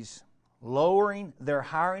agencies lowering their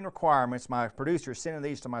hiring requirements. My producer is sending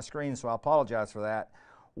these to my screen, so I apologize for that.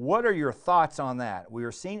 What are your thoughts on that? We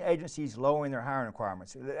are seeing agencies lowering their hiring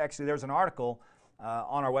requirements. Actually, there's an article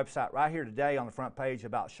on our website right here today on the front page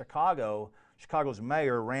about Chicago. Chicago's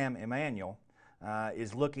mayor, Rahm Emanuel,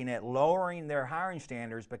 is looking at lowering their hiring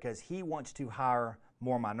standards because he wants to hire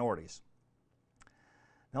more minorities.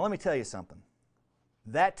 Now, let me tell you something.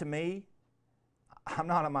 That to me, I'm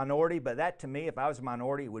not a minority, but that to me, if I was a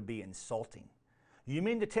minority, would be insulting. You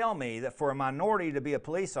mean to tell me that for a minority to be a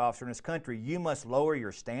police officer in this country, you must lower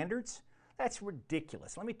your standards? That's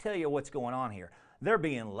ridiculous. Let me tell you what's going on here. They're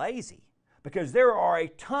being lazy because there are a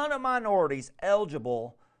ton of minorities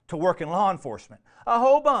eligible to work in law enforcement. A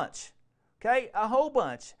whole bunch, okay? A whole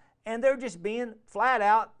bunch. And they're just being flat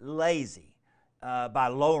out lazy by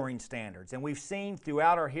lowering standards. And we've seen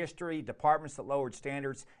throughout our history departments that lowered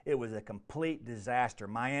standards. It was a complete disaster.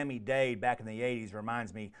 Miami-Dade back in the 80s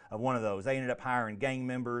reminds me of one of those. They ended up hiring gang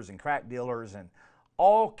members and crack dealers, and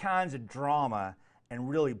all kinds of drama and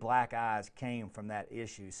really black eyes came from that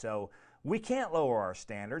issue. So we can't lower our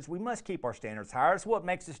standards. We must keep our standards higher. It's what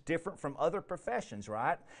makes us different from other professions,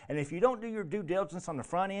 right? And if you don't do your due diligence on the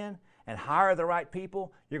front end and hire the right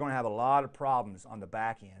people, you're going to have a lot of problems on the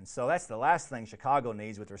back end. So that's the last thing Chicago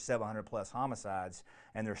needs with their 700 plus homicides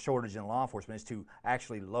and their shortage in law enforcement, is to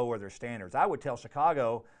actually lower their standards. I would tell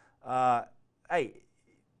Chicago, hey,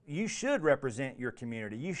 you should represent your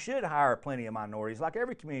community. You should hire plenty of minorities like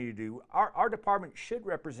every community do. Our department should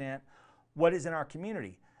represent what is in our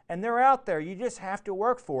community. And they're out there. You just have to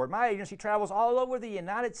work for it. My agency travels all over the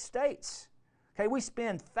United States. Okay, we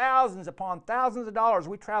spend thousands upon thousands of dollars.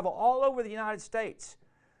 We travel all over the United States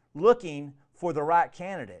looking for the right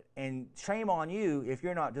candidate. And shame on you if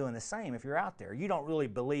you're not doing the same, if you're out there. You don't really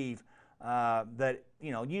believe that,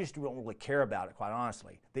 you just don't really care about it, quite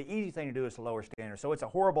honestly. The easy thing to do is to lower standards. So it's a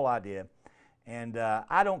horrible idea. And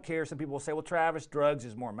I don't care. Some people will say, well, Travis, drugs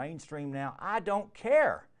is more mainstream now. I don't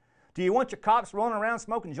care. Do you want your cops rolling around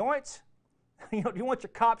smoking joints? Do you want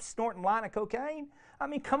your cops snorting a line of cocaine? I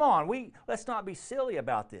mean, come on, let's not be silly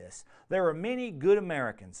about this. There are many good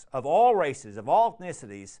Americans of all races, of all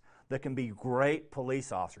ethnicities, that can be great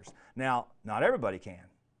police officers. Now, not everybody can,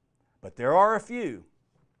 but there are a few.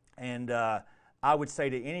 And I would say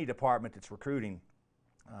to any department that's recruiting,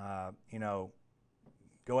 go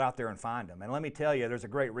out there and find them. And let me tell you, there's a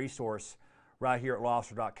great resource right here at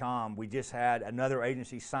lawofficer.com. We just had another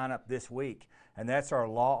agency sign up this week, and that's our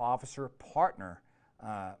law officer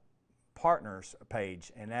partners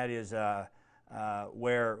page, and that is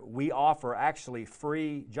where we offer actually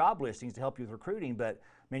free job listings to help you with recruiting. But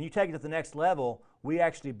man, you take it to the next level. We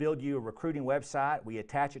actually build you a recruiting website. We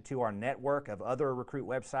attach it to our network of other recruit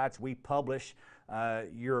websites. We publish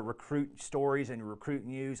your recruit stories and your recruit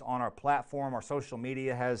news on our platform. Our social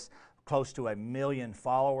media has close to 1 million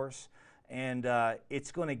followers. And it's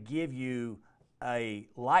going to give you a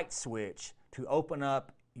light switch to open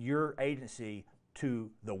up your agency to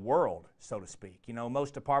the world, so to speak.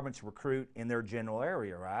 Most departments recruit in their general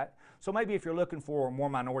area, right? So maybe if you're looking for more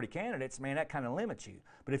minority candidates, man, that kind of limits you.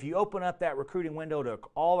 But if you open up that recruiting window to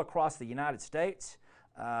all across the United States,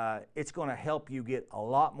 it's going to help you get a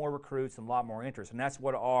lot more recruits and a lot more interest. And that's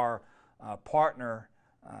what our partner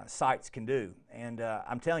sites can do. And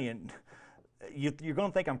I'm telling you, you're going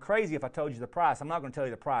to think I'm crazy if I told you the price. I'm not going to tell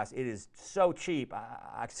you the price. It is so cheap.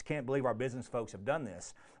 I just can't believe our business folks have done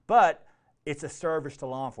this. But it's a service to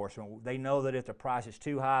law enforcement. They know that if the price is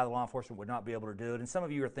too high, the law enforcement would not be able to do it. And some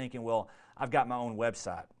of you are thinking, well, I've got my own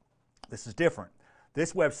website. This is different.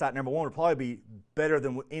 This website, number one, would probably be better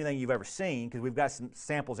than anything you've ever seen, because we've got some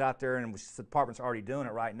samples out there and the department's already doing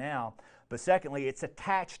it right now. But secondly, it's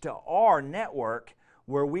attached to our network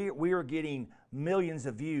where we are getting millions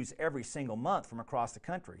of views every single month from across the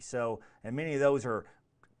country. So, and many of those are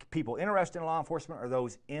people interested in law enforcement or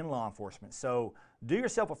those in law enforcement. So do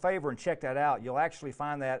yourself a favor and check that out. You'll actually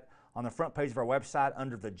find that on the front page of our website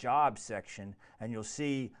under the jobs section, and you'll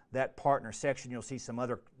see that partner section. You'll see some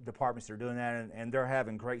other departments that are doing that, and they're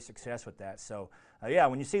having great success with that. So yeah,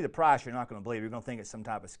 when you see the price, you're not going to believe it. You're going to think it's some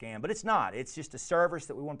type of scam, but it's not. It's just a service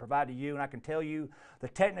that we want to provide to you, and I can tell you the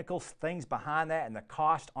technical things behind that and the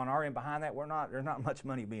cost on our end behind that, there's not much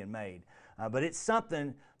money being made. But it's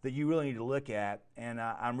something that you really need to look at, and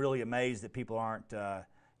I'm really amazed that people aren't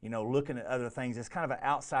looking at other things. It's kind of an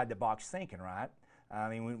outside-the-box thinking, right? I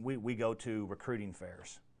mean, we go to recruiting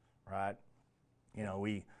fairs, right?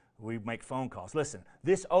 We make phone calls. Listen,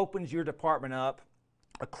 this opens your department up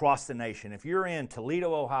across the nation. If you're in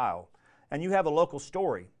Toledo, Ohio, and you have a local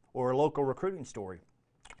story or a local recruiting story,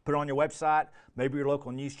 put it on your website, maybe your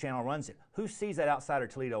local news channel runs it. Who sees that outside of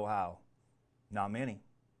Toledo, Ohio? Not many.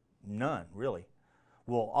 None, really.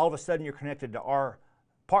 Well, all of a sudden you're connected to our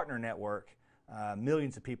partner network.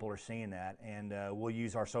 Millions of people are seeing that, and we'll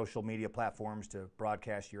use our social media platforms to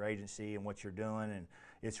broadcast your agency and what you're doing, and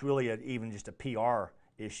it's really even just a PR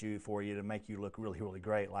issue for you to make you look really, really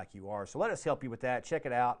great like you are. So let us help you with that. Check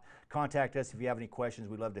it out. Contact us if you have any questions.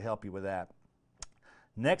 We'd love to help you with that.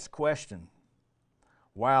 Next question.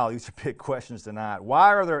 Wow, these are big questions tonight. Why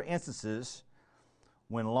are there instances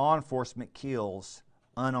when law enforcement kills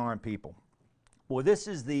unarmed people? Well, this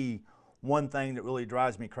is the one thing that really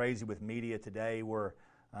drives me crazy with media today, where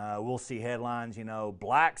we'll see headlines,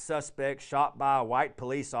 black suspect shot by a white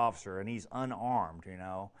police officer and he's unarmed,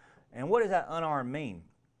 And what does that unarmed mean?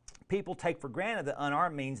 People take for granted that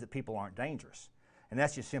unarmed means that people aren't dangerous. And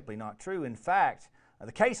that's just simply not true. In fact,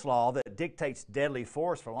 the case law that dictates deadly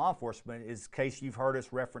force for law enforcement is a case you've heard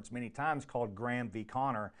us reference many times called Graham v.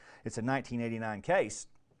 Connor. It's a 1989 case.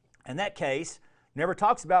 And that case never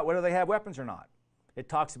talks about whether they have weapons or not. It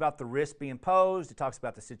talks about the risk being posed. It talks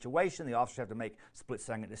about the situation. The officers have to make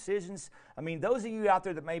split-second decisions. I mean, those of you out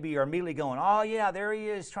there that maybe are immediately going, oh, yeah, there he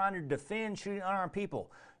is trying to defend shooting unarmed people.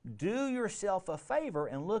 Do yourself a favor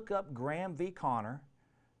and look up Graham v. Connor,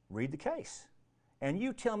 read the case. And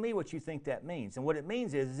you tell me what you think that means. And what it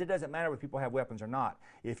means is it doesn't matter whether people have weapons or not.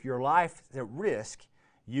 If your life is at risk,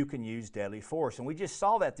 you can use deadly force. And we just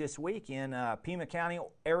saw that this week in Pima County,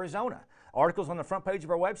 Arizona. Articles on the front page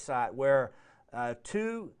of our website where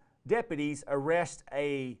 2 deputies arrest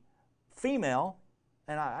a female,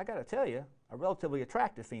 and I got to tell you, a relatively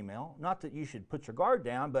attractive female. Not that you should put your guard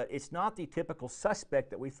down, but it's not the typical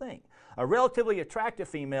suspect that we think. A relatively attractive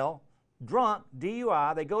female, drunk,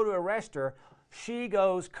 DUI, they go to arrest her. She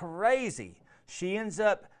goes crazy. She ends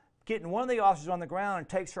up getting one of the officers on the ground and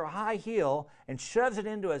takes her high heel and shoves it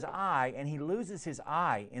into his eye, and he loses his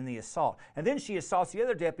eye in the assault. And then she assaults the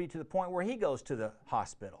other deputy to the point where he goes to the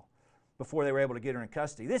hospital before they were able to get her in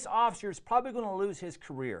custody. This officer is probably going to lose his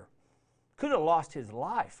career. Could have lost his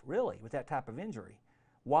life, really, with that type of injury.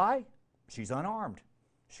 Why? She's unarmed.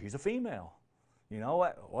 She's a female. You know,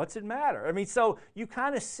 what's it matter? I mean, so you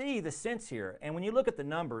kind of see the sense here. And when you look at the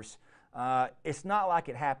numbers, it's not like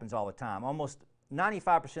it happens all the time. Almost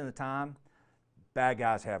 95% of the time, bad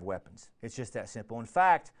guys have weapons. It's just that simple. In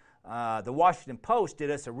fact, the Washington Post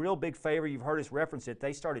did us a real big favor. You've heard us reference it.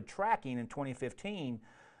 They started tracking in 2015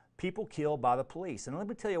 people killed by the police. And let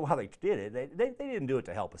me tell you why they did it. They didn't do it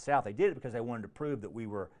to help us out. They did it because they wanted to prove that we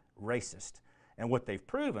were racist. And what they've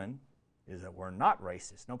proven is that we're not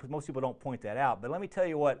racist. Most people don't point that out. But let me tell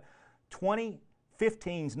you what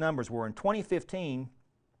 2015's numbers were. In 2015,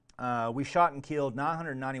 we shot and killed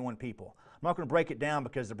 991 people. I'm not going to break it down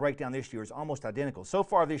because the breakdown this year is almost identical. So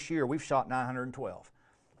far this year, we've shot 912.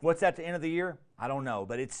 What's at the end of the year? I don't know,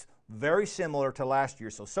 but it's very similar to last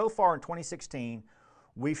year. So far in 2016,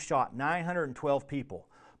 we've shot 912 people.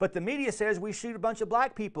 But the media says we shoot a bunch of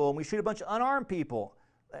black people and we shoot a bunch of unarmed people.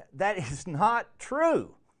 That is not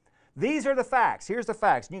true. These are the facts. Here's the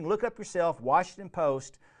facts. You can look up yourself, Washington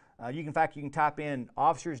Post. In fact, you can type in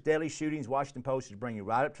officers, deadly shootings, Washington Post to bring you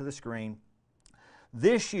right up to the screen.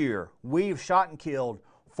 This year, we've shot and killed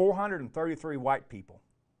 433 white people.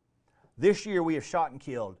 This year, we have shot and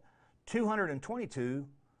killed 222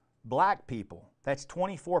 black people. That's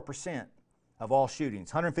 24% of all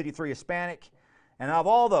shootings. 153 Hispanic. And of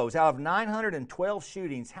all those, out of 912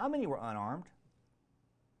 shootings, how many were unarmed?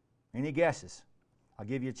 Any guesses? I'll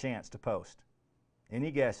give you a chance to post.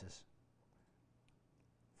 Any guesses?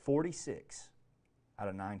 46 out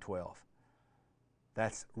of 912.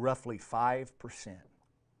 That's roughly 5%.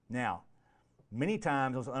 Now, many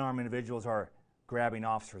times those unarmed individuals are grabbing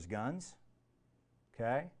officers' guns,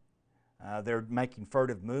 okay? They're making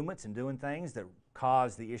furtive movements and doing things that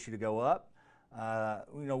cause the issue to go up.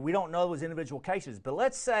 We don't know those individual cases, but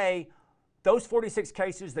let's say those 46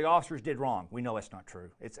 cases the officers did wrong. We know that's not true.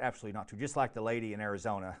 It's absolutely not true. Just like the lady in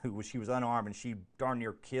Arizona she was unarmed and she darn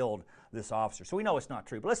near killed this officer. So we know it's not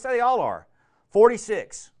true. But let's say they all are.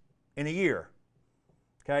 46 in a year.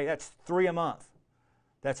 Okay, that's 3 a month.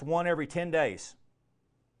 That's 1 every 10 days.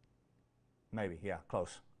 Maybe, yeah,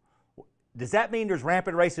 close. Does that mean there's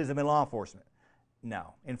rampant racism in law enforcement?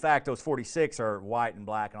 No. In fact, those 46 are white and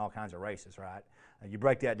black and all kinds of races, right? You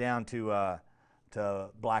break that down to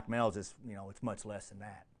black males, it's much less than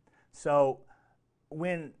that. So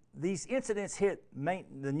when these incidents hit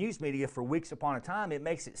the news media for weeks upon a time, it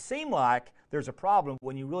makes it seem like there's a problem.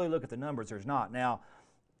 When you really look at the numbers, there's not. Now,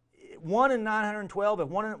 1 in 912, if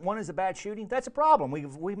one is a bad shooting, that's a problem.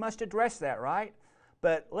 We must address that, right?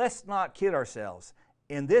 But let's not kid ourselves.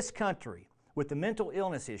 In this country, with the mental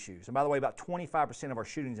illness issues, and by the way, about 25% of our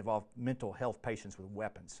shootings involve mental health patients with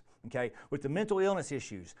weapons, okay? With the mental illness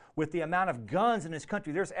issues, with the amount of guns in this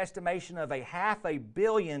country, there's estimation of 500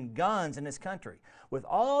 million guns in this country. With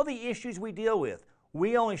all the issues we deal with,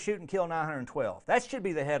 we only shoot and kill 912. That should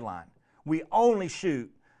be the headline. We only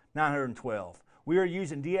shoot 912. We are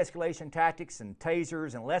using de-escalation tactics and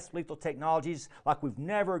tasers and less lethal technologies like we've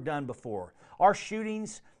never done before. Our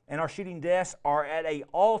shootings and our shooting deaths are at an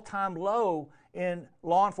all-time low in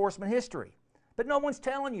law enforcement history. But no one's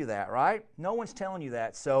telling you that, right? No one's telling you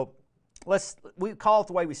that. So we call it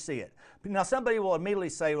the way we see it. Now somebody will immediately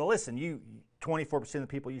say, well, listen, 24% of the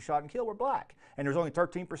people you shot and killed were black, and there's only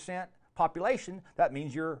 13% population. That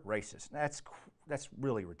means you're racist. That's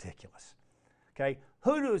really ridiculous. Okay?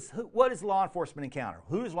 What does law enforcement encounter?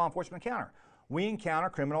 Who does law enforcement encounter? We encounter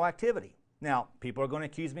criminal activity. Now, people are going to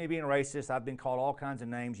accuse me of being racist. I've been called all kinds of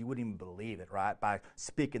names. You wouldn't even believe it, right, by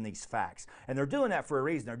speaking these facts. And they're doing that for a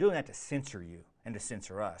reason. They're doing that to censor you and to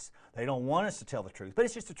censor us. They don't want us to tell the truth, but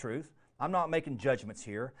it's just the truth. I'm not making judgments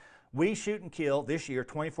here. We shoot and kill this year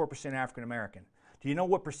 24% African American. Do you know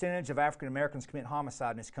what percentage of African Americans commit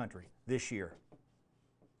homicide in this country this year?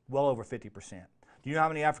 Well over 50%. Do you know how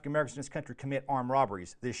many African Americans in this country commit armed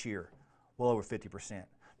robberies this year? Well over 50%. Do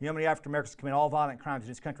you know how many African Americans commit all violent crimes in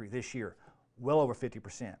this country this year? Well over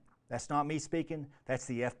 50%. That's not me speaking. That's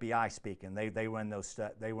the FBI speaking. They run those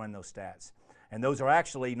stats, and those are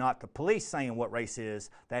actually not the police saying what race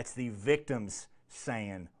is. That's the victims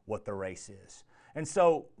saying what the race is. And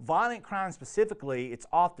so, violent crime specifically, it's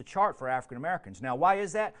off the chart for African Americans. Now, why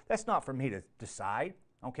is that? That's not for me to decide.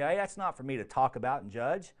 Okay, that's not for me to talk about and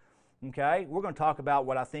judge. Okay, we're going to talk about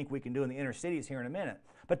what I think we can do in the inner cities here in a minute.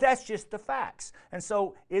 But that's just the facts. And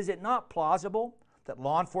so, is it not plausible that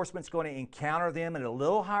law enforcement's going to encounter them at a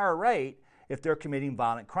little higher rate if they're committing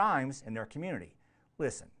violent crimes in their community?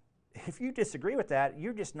 Listen, if you disagree with that,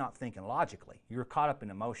 you're just not thinking logically. You're caught up in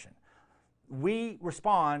emotion. We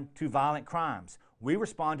respond to violent crimes. We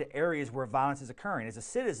respond to areas where violence is occurring. As a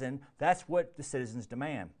citizen, that's what the citizens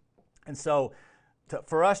demand. And so,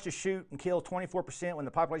 for us to shoot and kill 24% when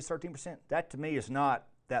the population is 13%, that to me is not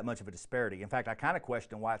that much of a disparity. In fact, I kind of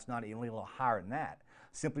question why it's not even a little higher than that,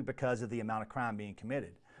 simply because of the amount of crime being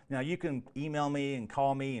committed. Now, you can email me and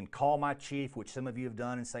call my chief, which some of you have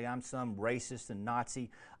done, and say I'm some racist and Nazi.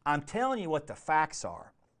 I'm telling you what the facts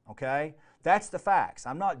are, okay? That's the facts.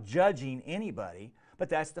 I'm not judging anybody, but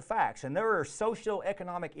that's the facts. And there are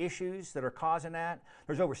socioeconomic issues that are causing that.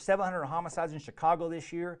 There's over 700 homicides in Chicago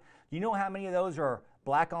this year. Do you know how many of those are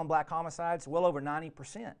black-on-black homicides? Well over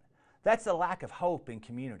 90%. That's a lack of hope in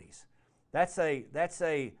communities. That's a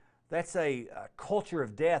culture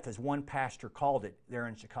of death, as one pastor called it there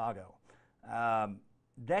in Chicago.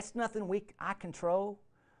 That's nothing I control.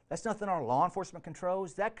 That's nothing our law enforcement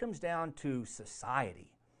controls. That comes down to society,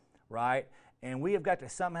 right? And we have got to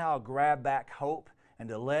somehow grab back hope and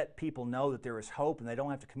to let people know that there is hope and they don't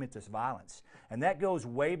have to commit this violence. And that goes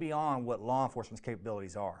way beyond what law enforcement's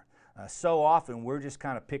capabilities are. So often we're just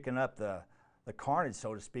kind of picking up the carnage,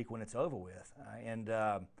 so to speak, when it's over with.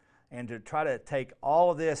 And to try to take all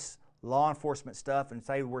of this law enforcement stuff and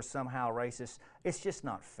say we're somehow racist, it's just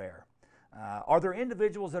not fair. Are there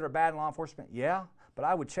individuals that are bad in law enforcement? Yeah, but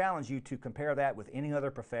I would challenge you to compare that with any other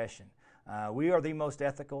profession. We are the most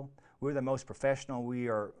ethical. We're the most professional. We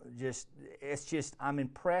are just, I'm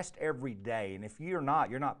impressed every day. And if you're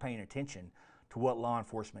not paying attention to what law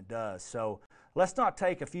enforcement does. So let's not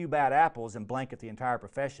take a few bad apples and blanket the entire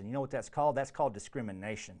profession. You know what that's called? That's called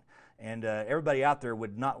discrimination. And everybody out there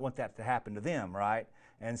would not want that to happen to them, right?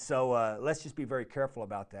 And so let's just be very careful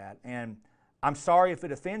about that. And I'm sorry if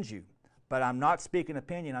it offends you, but I'm not speaking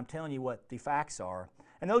opinion. I'm telling you what the facts are.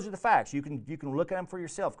 And those are the facts. You can look at them for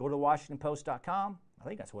yourself. Go to WashingtonPost.com. I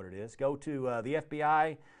think that's what it is. Go to the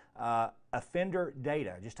FBI offender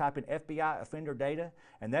data. Just type in FBI offender data,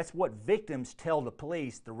 and that's what victims tell the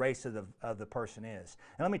police the race of the person is.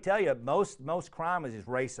 And let me tell you, most crime is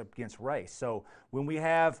race against race. So when we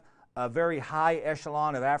have a very high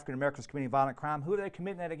echelon of African Americans committing violent crime, who are they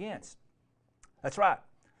committing that against? That's right,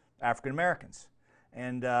 African Americans.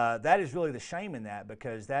 And that is really the shame in that,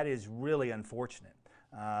 because that is really unfortunate.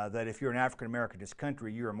 That if you're an African American in this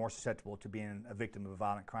country, you are more susceptible to being a victim of a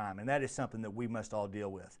violent crime. And that is something that we must all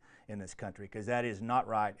deal with in this country, because that is not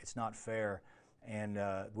right, it's not fair, and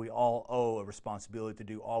we all owe a responsibility to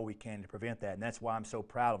do all we can to prevent that. And that's why I'm so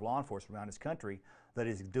proud of law enforcement around this country that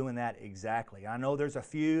is doing that exactly. I know there's a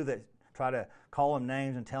few that try to call them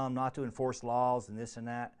names and tell them not to enforce laws and this and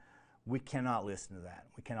that. We cannot listen to that.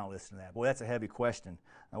 We cannot listen to that. Boy, that's a heavy question.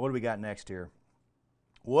 Now, what do we got next here?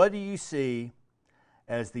 What do you see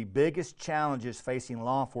as the biggest challenges facing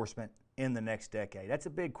law enforcement in the next decade? That's a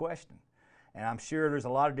big question. And I'm sure there's a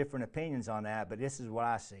lot of different opinions on that, but this is what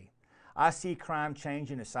I see. I see crime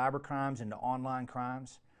changing to cyber crimes and to online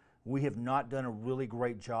crimes. We have not done a really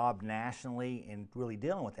great job nationally in really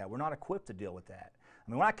dealing with that. We're not equipped to deal with that.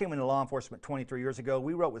 I mean, when I came into law enforcement 23 years ago,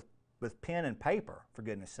 we wrote with pen and paper, for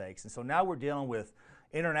goodness sakes. And so now we're dealing with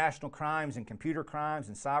international crimes and computer crimes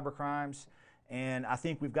and cyber crimes. And I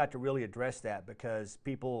think we've got to really address that, because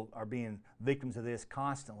people are being victims of this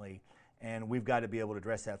constantly, and we've got to be able to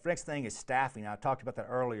address that. The next thing is staffing. I talked about that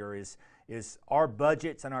earlier, is our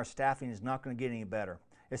budgets and our staffing is not going to get any better,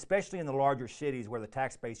 especially in the larger cities where the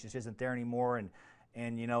tax base just isn't there anymore, and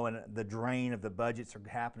the drain of the budgets are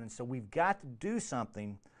happening. So we've got to do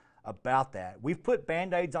something about that. We've put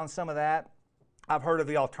Band-Aids on some of that. I've heard of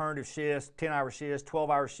the alternative shifts, 10-hour shifts,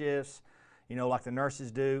 12-hour shifts, like the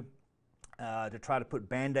nurses do. to try to put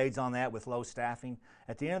Band-Aids on that with low staffing.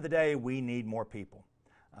 At the end of the day, we need more people.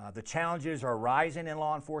 The challenges are rising in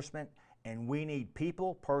law enforcement, and we need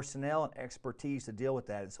people, personnel, and expertise to deal with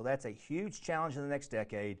that. And so that's a huge challenge in the next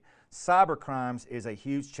decade. Cyber crimes is a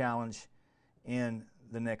huge challenge in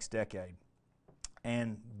the next decade.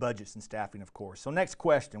 And budgets and staffing, of course. So next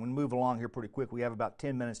question. We'll move along here pretty quick. We have about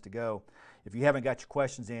 10 minutes to go. If you haven't got your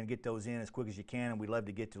questions in, get those in as quick as you can, and we'd love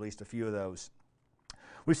to get to at least a few of those.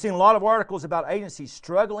 We've seen a lot of articles about agencies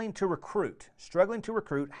struggling to recruit. Struggling to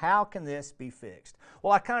recruit. How can this be fixed?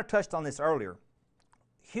 Well, I kind of touched on this earlier.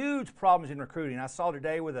 Huge problems in recruiting. I saw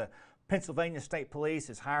today where the Pennsylvania State Police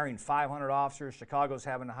is hiring 500 officers. Chicago's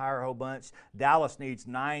having to hire a whole bunch. Dallas needs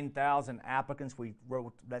 9,000 applicants.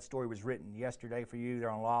 That story was written yesterday for you.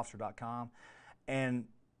 They're on lawofficer.com. And,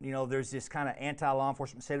 you know, there's this kind of anti-law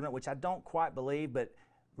enforcement sentiment, which I don't quite believe, but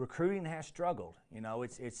recruiting has struggled. You know,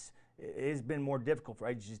 it has been more difficult for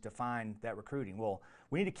agencies to find that recruiting. Well,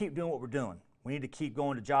 we need to keep doing what we're doing. We need to keep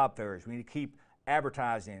going to job fairs. We need to keep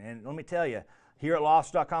advertising. And let me tell you, here at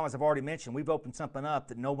lawofficer.com, as I've already mentioned, we've opened something up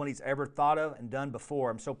that nobody's ever thought of and done before.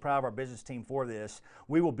 I'm so proud of our business team for this.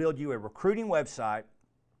 We will build you a recruiting website,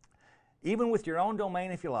 even with your own domain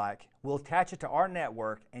if you like. We'll attach it to our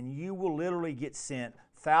network, and you will literally get sent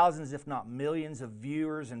thousands, if not millions, of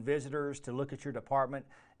viewers and visitors to look at your department,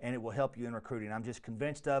 and it will help you in recruiting. I'm just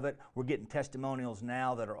convinced of it. We're getting testimonials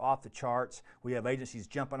now that are off the charts. We have agencies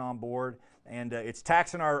jumping on board, and it's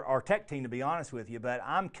taxing our tech team, to be honest with you, but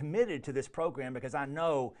I'm committed to this program because I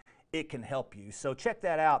know it can help you. So check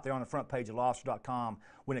that out there on the front page of lawofficer.com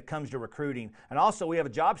when it comes to recruiting. And also we have a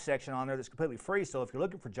job section on there that's completely free, so if you're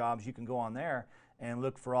looking for jobs, you can go on there and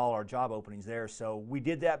look for all our job openings there. So we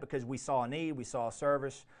did that because we saw a need, we saw a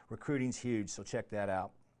service. Recruiting's huge, so check that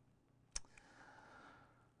out.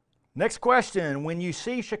 Next question. When you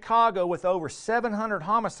see Chicago with over 700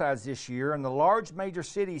 homicides this year and the large major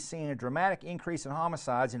cities seeing a dramatic increase in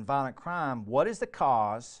homicides and violent crime, what is the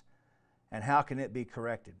cause and how can it be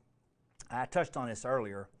corrected? I touched on this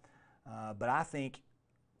earlier, but I think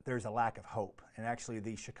there's a lack of hope. And actually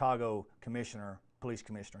the Chicago police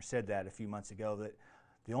commissioner said that a few months ago, that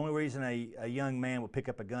the only reason a young man would pick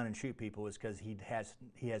up a gun and shoot people is because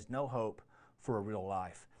he has no hope for a real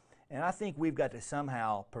life. And I think we've got to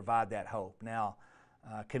somehow provide that hope. Now,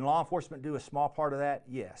 can law enforcement do a small part of that?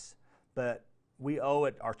 Yes. But we owe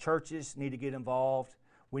it, our churches need to get involved.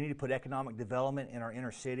 We need to put economic development in our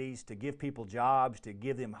inner cities to give people jobs, to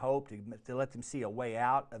give them hope, to let them see a way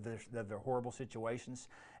out of their horrible situations.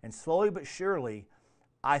 And slowly but surely,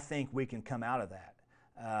 I think we can come out of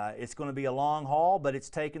that. It's going to be a long haul, but it's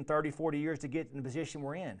taken 30, 40 years to get in the position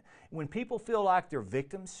we're in. When people feel like they're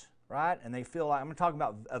victims, right, and they feel like, I'm talking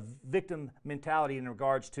about a victim mentality in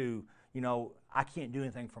regards to, you know, I can't do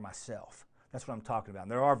anything for myself. That's what I'm talking about.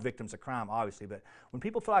 And there are victims of crime, obviously, but when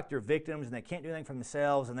people feel like they're victims and they can't do anything for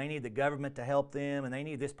themselves and they need the government to help them and they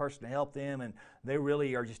need this person to help them and they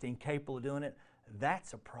really are just incapable of doing it,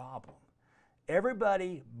 that's a problem.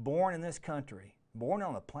 Everybody born in this country, born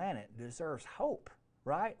on the planet, deserves hope,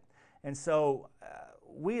 right? And so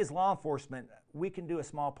we as law enforcement, we can do a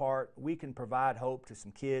small part. We can provide hope to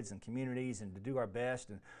some kids and communities and to do our best.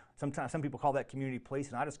 And sometimes some people call that community police,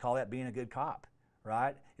 and I just call that being a good cop,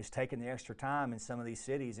 right? It's taking the extra time in some of these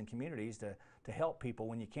cities and communities to help people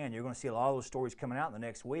when you can. You're going to see a lot of those stories coming out in the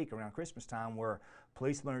next week around Christmas time where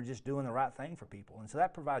policemen are just doing the right thing for people. And so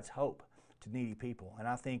that provides hope to needy people. And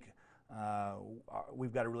I think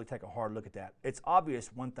we've got to really take a hard look at that. It's obvious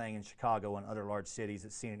one thing in Chicago and other large cities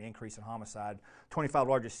that's seen an increase in homicide. 25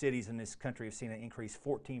 largest cities in this country have seen an increase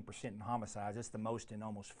 14% in homicides. It's the most in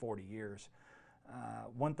almost 40 years.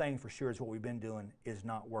 One thing for sure is what we've been doing is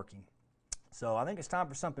not working. So I think it's time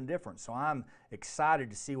for something different. So I'm excited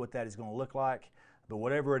to see what that is going to look like. But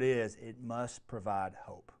whatever it is, it must provide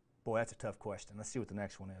hope. Boy, that's a tough question. Let's see what the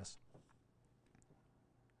next one is.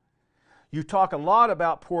 You talk a lot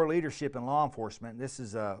about poor leadership in law enforcement. This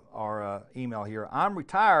is our email here. I'm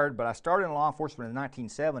retired, but I started in law enforcement in the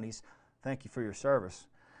 1970s. Thank you for your service.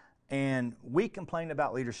 And we complained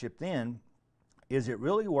about leadership then. Is it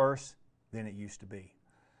really worse than it used to be?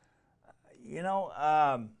 You know,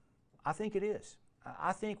 I think it is.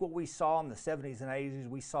 I think what we saw in the 70s and 80s,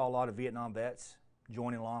 we saw a lot of Vietnam vets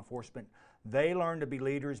joining law enforcement. They learned to be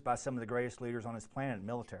leaders by some of the greatest leaders on this planet,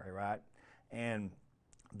 military, right? And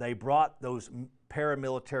they brought those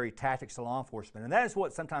paramilitary tactics to law enforcement. And that is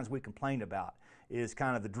what sometimes we complained about, is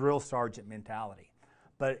kind of the drill sergeant mentality.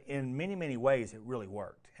 But in many, many ways, it really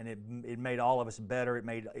worked. And it made all of us better.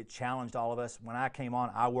 It challenged all of us. When I came on,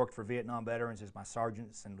 I worked for Vietnam veterans as my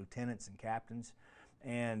sergeants and lieutenants and captains.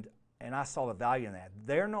 And I saw the value in that.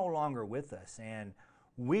 They're no longer with us. And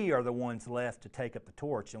we are the ones left to take up the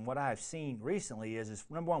torch. And what I've seen recently is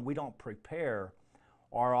number one, we don't prepare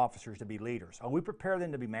our officers to be leaders. We prepare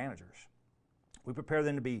them to be managers. We prepare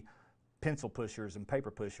them to be pencil pushers and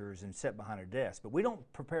paper pushers and sit behind a desk, but we don't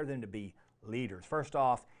prepare them to be leaders. First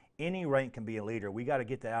off, any rank can be a leader. We got to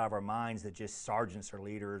get that out of our minds that just sergeants are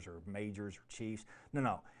leaders or majors or chiefs.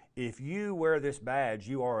 No. If you wear this badge,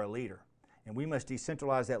 you are a leader. And we must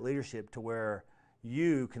decentralize that leadership to where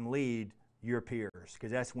you can lead your peers,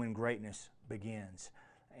 because that's when greatness begins.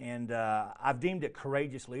 And I've deemed it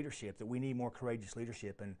courageous leadership, that we need more courageous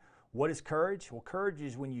leadership. And what is courage? Well, courage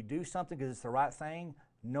is when you do something because it's the right thing,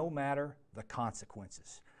 no matter the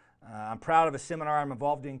consequences. I'm proud of a seminar I'm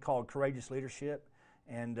involved in called Courageous Leadership,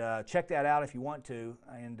 and check that out if you want to.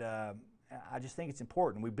 And I just think it's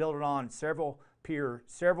important. We build it on several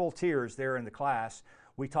tiers there in the class.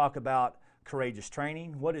 We talk about courageous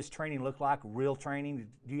training. What does training look like? Real training.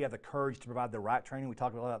 Do you have the courage to provide the right training? We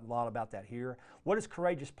talk a lot about that here. What does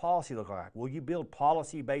courageous policy look like? Will you build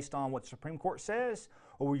policy based on what the Supreme Court says,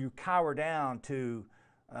 or will you cower down to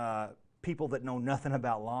people that know nothing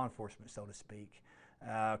about law enforcement, so to speak?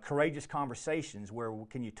 Courageous conversations, where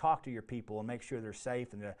can you talk to your people and make sure they're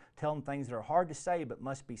safe and tell them things that are hard to say but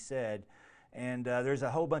must be said. And there's a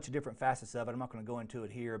whole bunch of different facets of it. I'm not going to go into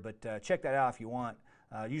it here, but check that out if you want.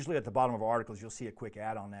 Usually at the bottom of our articles you'll see a quick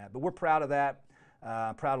ad on that. But we're proud of that.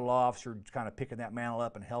 Proud of the law officer kind of picking that mantle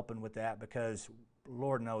up and helping with that, because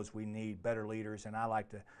Lord knows we need better leaders, and I like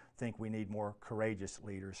to think we need more courageous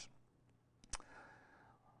leaders.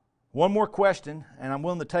 One more question, and I'm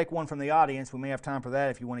willing to take one from the audience. We may have time for that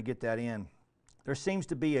if you want to get that in. There seems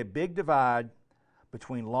to be a big divide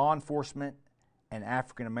between law enforcement and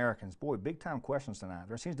African Americans. Boy, big time questions tonight.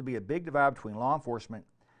 There seems to be a big divide between law enforcement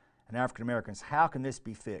and African Americans. How can this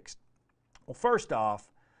be fixed? Well, first off,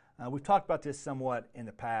 we've talked about this somewhat in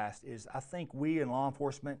the past, is I think we in law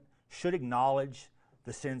enforcement should acknowledge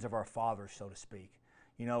the sins of our fathers, so to speak.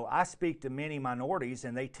 You know, I speak to many minorities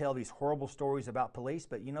and they tell these horrible stories about police,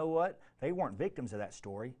 but you know what? They weren't victims of that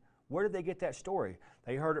story. Where did they get that story?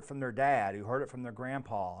 They heard it from their dad, who heard it from their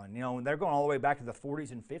grandpa, and you know, they're going all the way back to the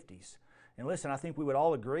 40s and 50s. And listen, I think we would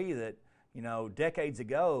all agree that, you know, decades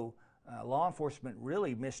ago, law enforcement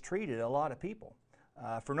really mistreated a lot of people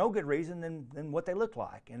for no good reason than what they looked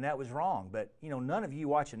like, and that was wrong. But you know, none of you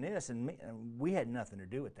watching this, and we had nothing to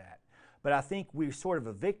do with that. But I think we're sort of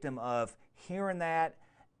a victim of hearing that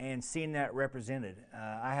and seeing that represented.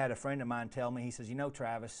 I had a friend of mine tell me, he says, you know,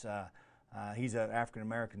 Travis, he's an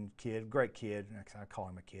African-American kid, great kid. I call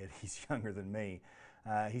him a kid. He's younger than me.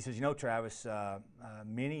 He says, you know, Travis,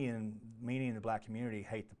 many in the black community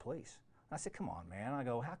hate the police. I said, come on, man. I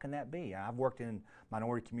go, how can that be? I've worked in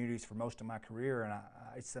minority communities for most of my career, and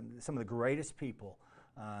it's some of the greatest people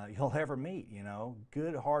you'll ever meet, you know,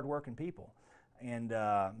 good, hard-working people. And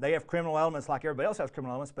they have criminal elements like everybody else has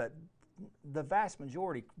criminal elements, but the vast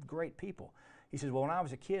majority, great people. He says, well, when I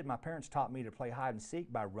was a kid, my parents taught me to play hide and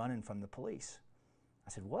seek by running from the police.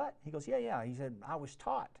 I said, what? He goes, yeah. He said, I was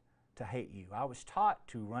taught to hate you. I was taught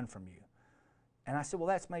to run from you. And I said, well,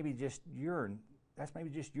 that's maybe just your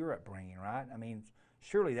upbringing, right? I mean,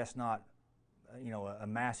 surely that's not, you know, a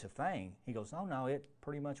massive thing. He goes, no, it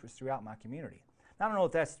pretty much was throughout my community. Now, I don't know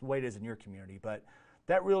if that's the way it is in your community, but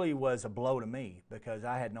that really was a blow to me because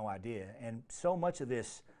I had no idea. And so much of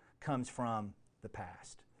this comes from the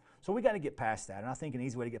past. So we got to get past that. And I think an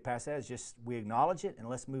easy way to get past that is just we acknowledge it and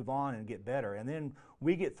let's move on and get better. And then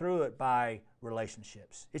we get through it by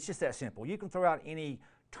relationships. It's just that simple. You can throw out any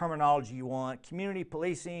terminology you want, community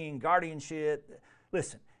policing, guardianship.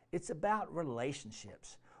 Listen, it's about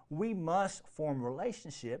relationships. We must form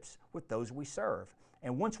relationships with those we serve.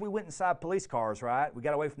 And once we went inside police cars, right, we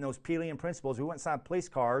got away from those Peelian principles, we went inside police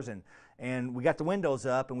cars and we got the windows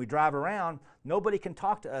up and we drive around, nobody can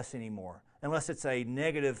talk to us anymore unless it's a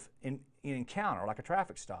negative encounter, like a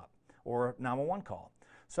traffic stop or a 911 call.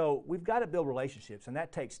 So we've got to build relationships, and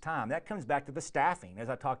that takes time. That comes back to the staffing, as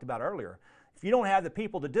I talked about earlier. If you don't have the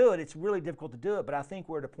people to do it, it's really difficult to do it, but I think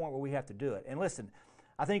we're at a point where we have to do it. And listen,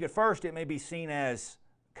 I think at first it may be seen as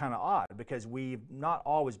kind of odd because we've not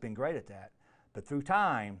always been great at that. But through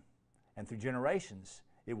time and through generations,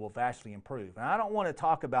 it will vastly improve. And I don't want to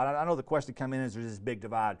talk about it. I know the question come in is there's this big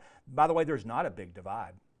divide. By the way, there's not a big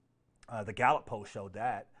divide. The Gallup poll showed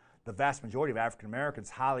that. The vast majority of African Americans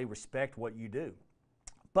highly respect what you do.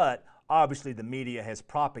 But obviously the media has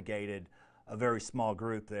propagated a very small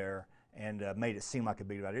group there and made it seem like a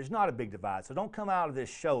big divide. There's not a big divide. So don't come out of this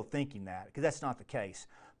show thinking that, because that's not the case.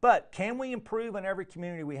 But can we improve in every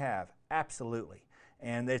community we have? Absolutely.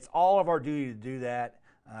 And it's all of our duty to do that.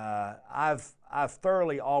 I've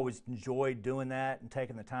thoroughly always enjoyed doing that and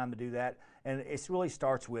taking the time to do that. And it really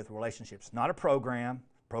starts with relationships, not a program.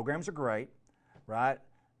 Programs are great, right?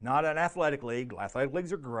 Not an athletic league. Athletic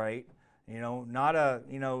leagues are great. Not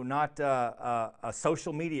a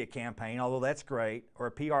social media campaign, although that's great, or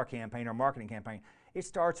a PR campaign or a marketing campaign. It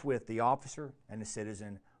starts with the officer and the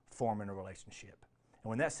citizen forming a relationship. And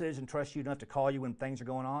when that citizen trusts you enough to call you when things are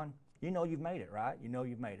going on, you know you've made it, right? You know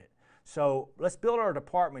you've made it. So let's build our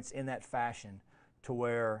departments in that fashion to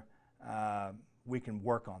where we can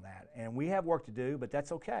work on that. And we have work to do, but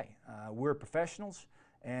that's okay. We're professionals,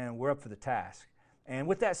 and we're up for the task. And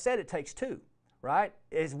with that said, it takes two, right?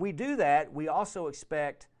 As we do that, we also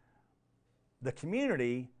expect the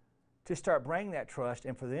community to start bringing that trust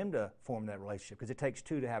and for them to form that relationship, because it takes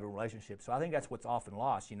two to have a relationship. So I think that's what's often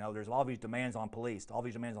lost. There's all these demands on police,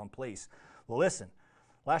 Well, listen,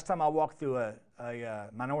 last time I walked through a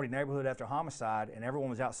minority neighborhood after a homicide and everyone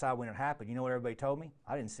was outside when it happened, you know what everybody told me?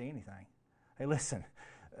 I didn't see anything. Hey, listen,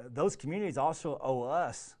 those communities also owe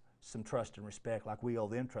us some trust and respect, like we owe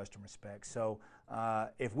them trust and respect. So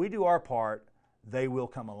if we do our part, they will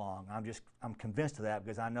come along. I'm convinced of that,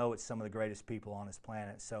 because I know it's some of the greatest people on this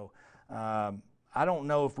planet. So I don't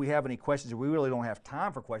know if we have any questions. We really don't have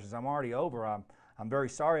time for questions. I'm already over. I'm very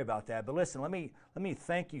sorry about that. But listen, let me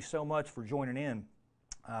thank you so much for joining in.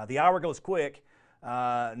 The hour goes quick.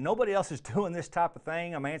 Nobody else is doing this type of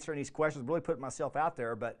thing. I'm answering these questions, really putting myself out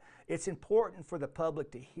there, but it's important for the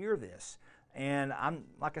public to hear this. And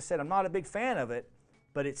like I said, I'm not a big fan of it,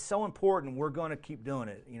 but it's so important. We're going to keep doing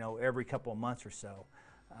it, every couple of months or so.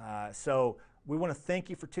 So we want to thank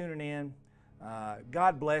you for tuning in.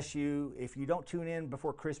 God bless you. If you don't tune in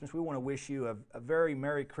before Christmas, we want to wish you a very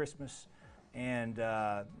Merry Christmas, and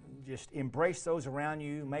just embrace those around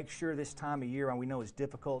you. Make sure this time of year, and we know it's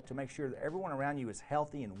difficult, to make sure that everyone around you is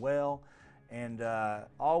healthy and well. And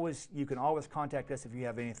you can always contact us if you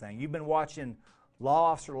have anything. You've been watching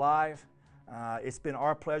Law Officer Live. It's been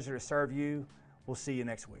our pleasure to serve you. We'll see you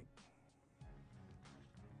next week.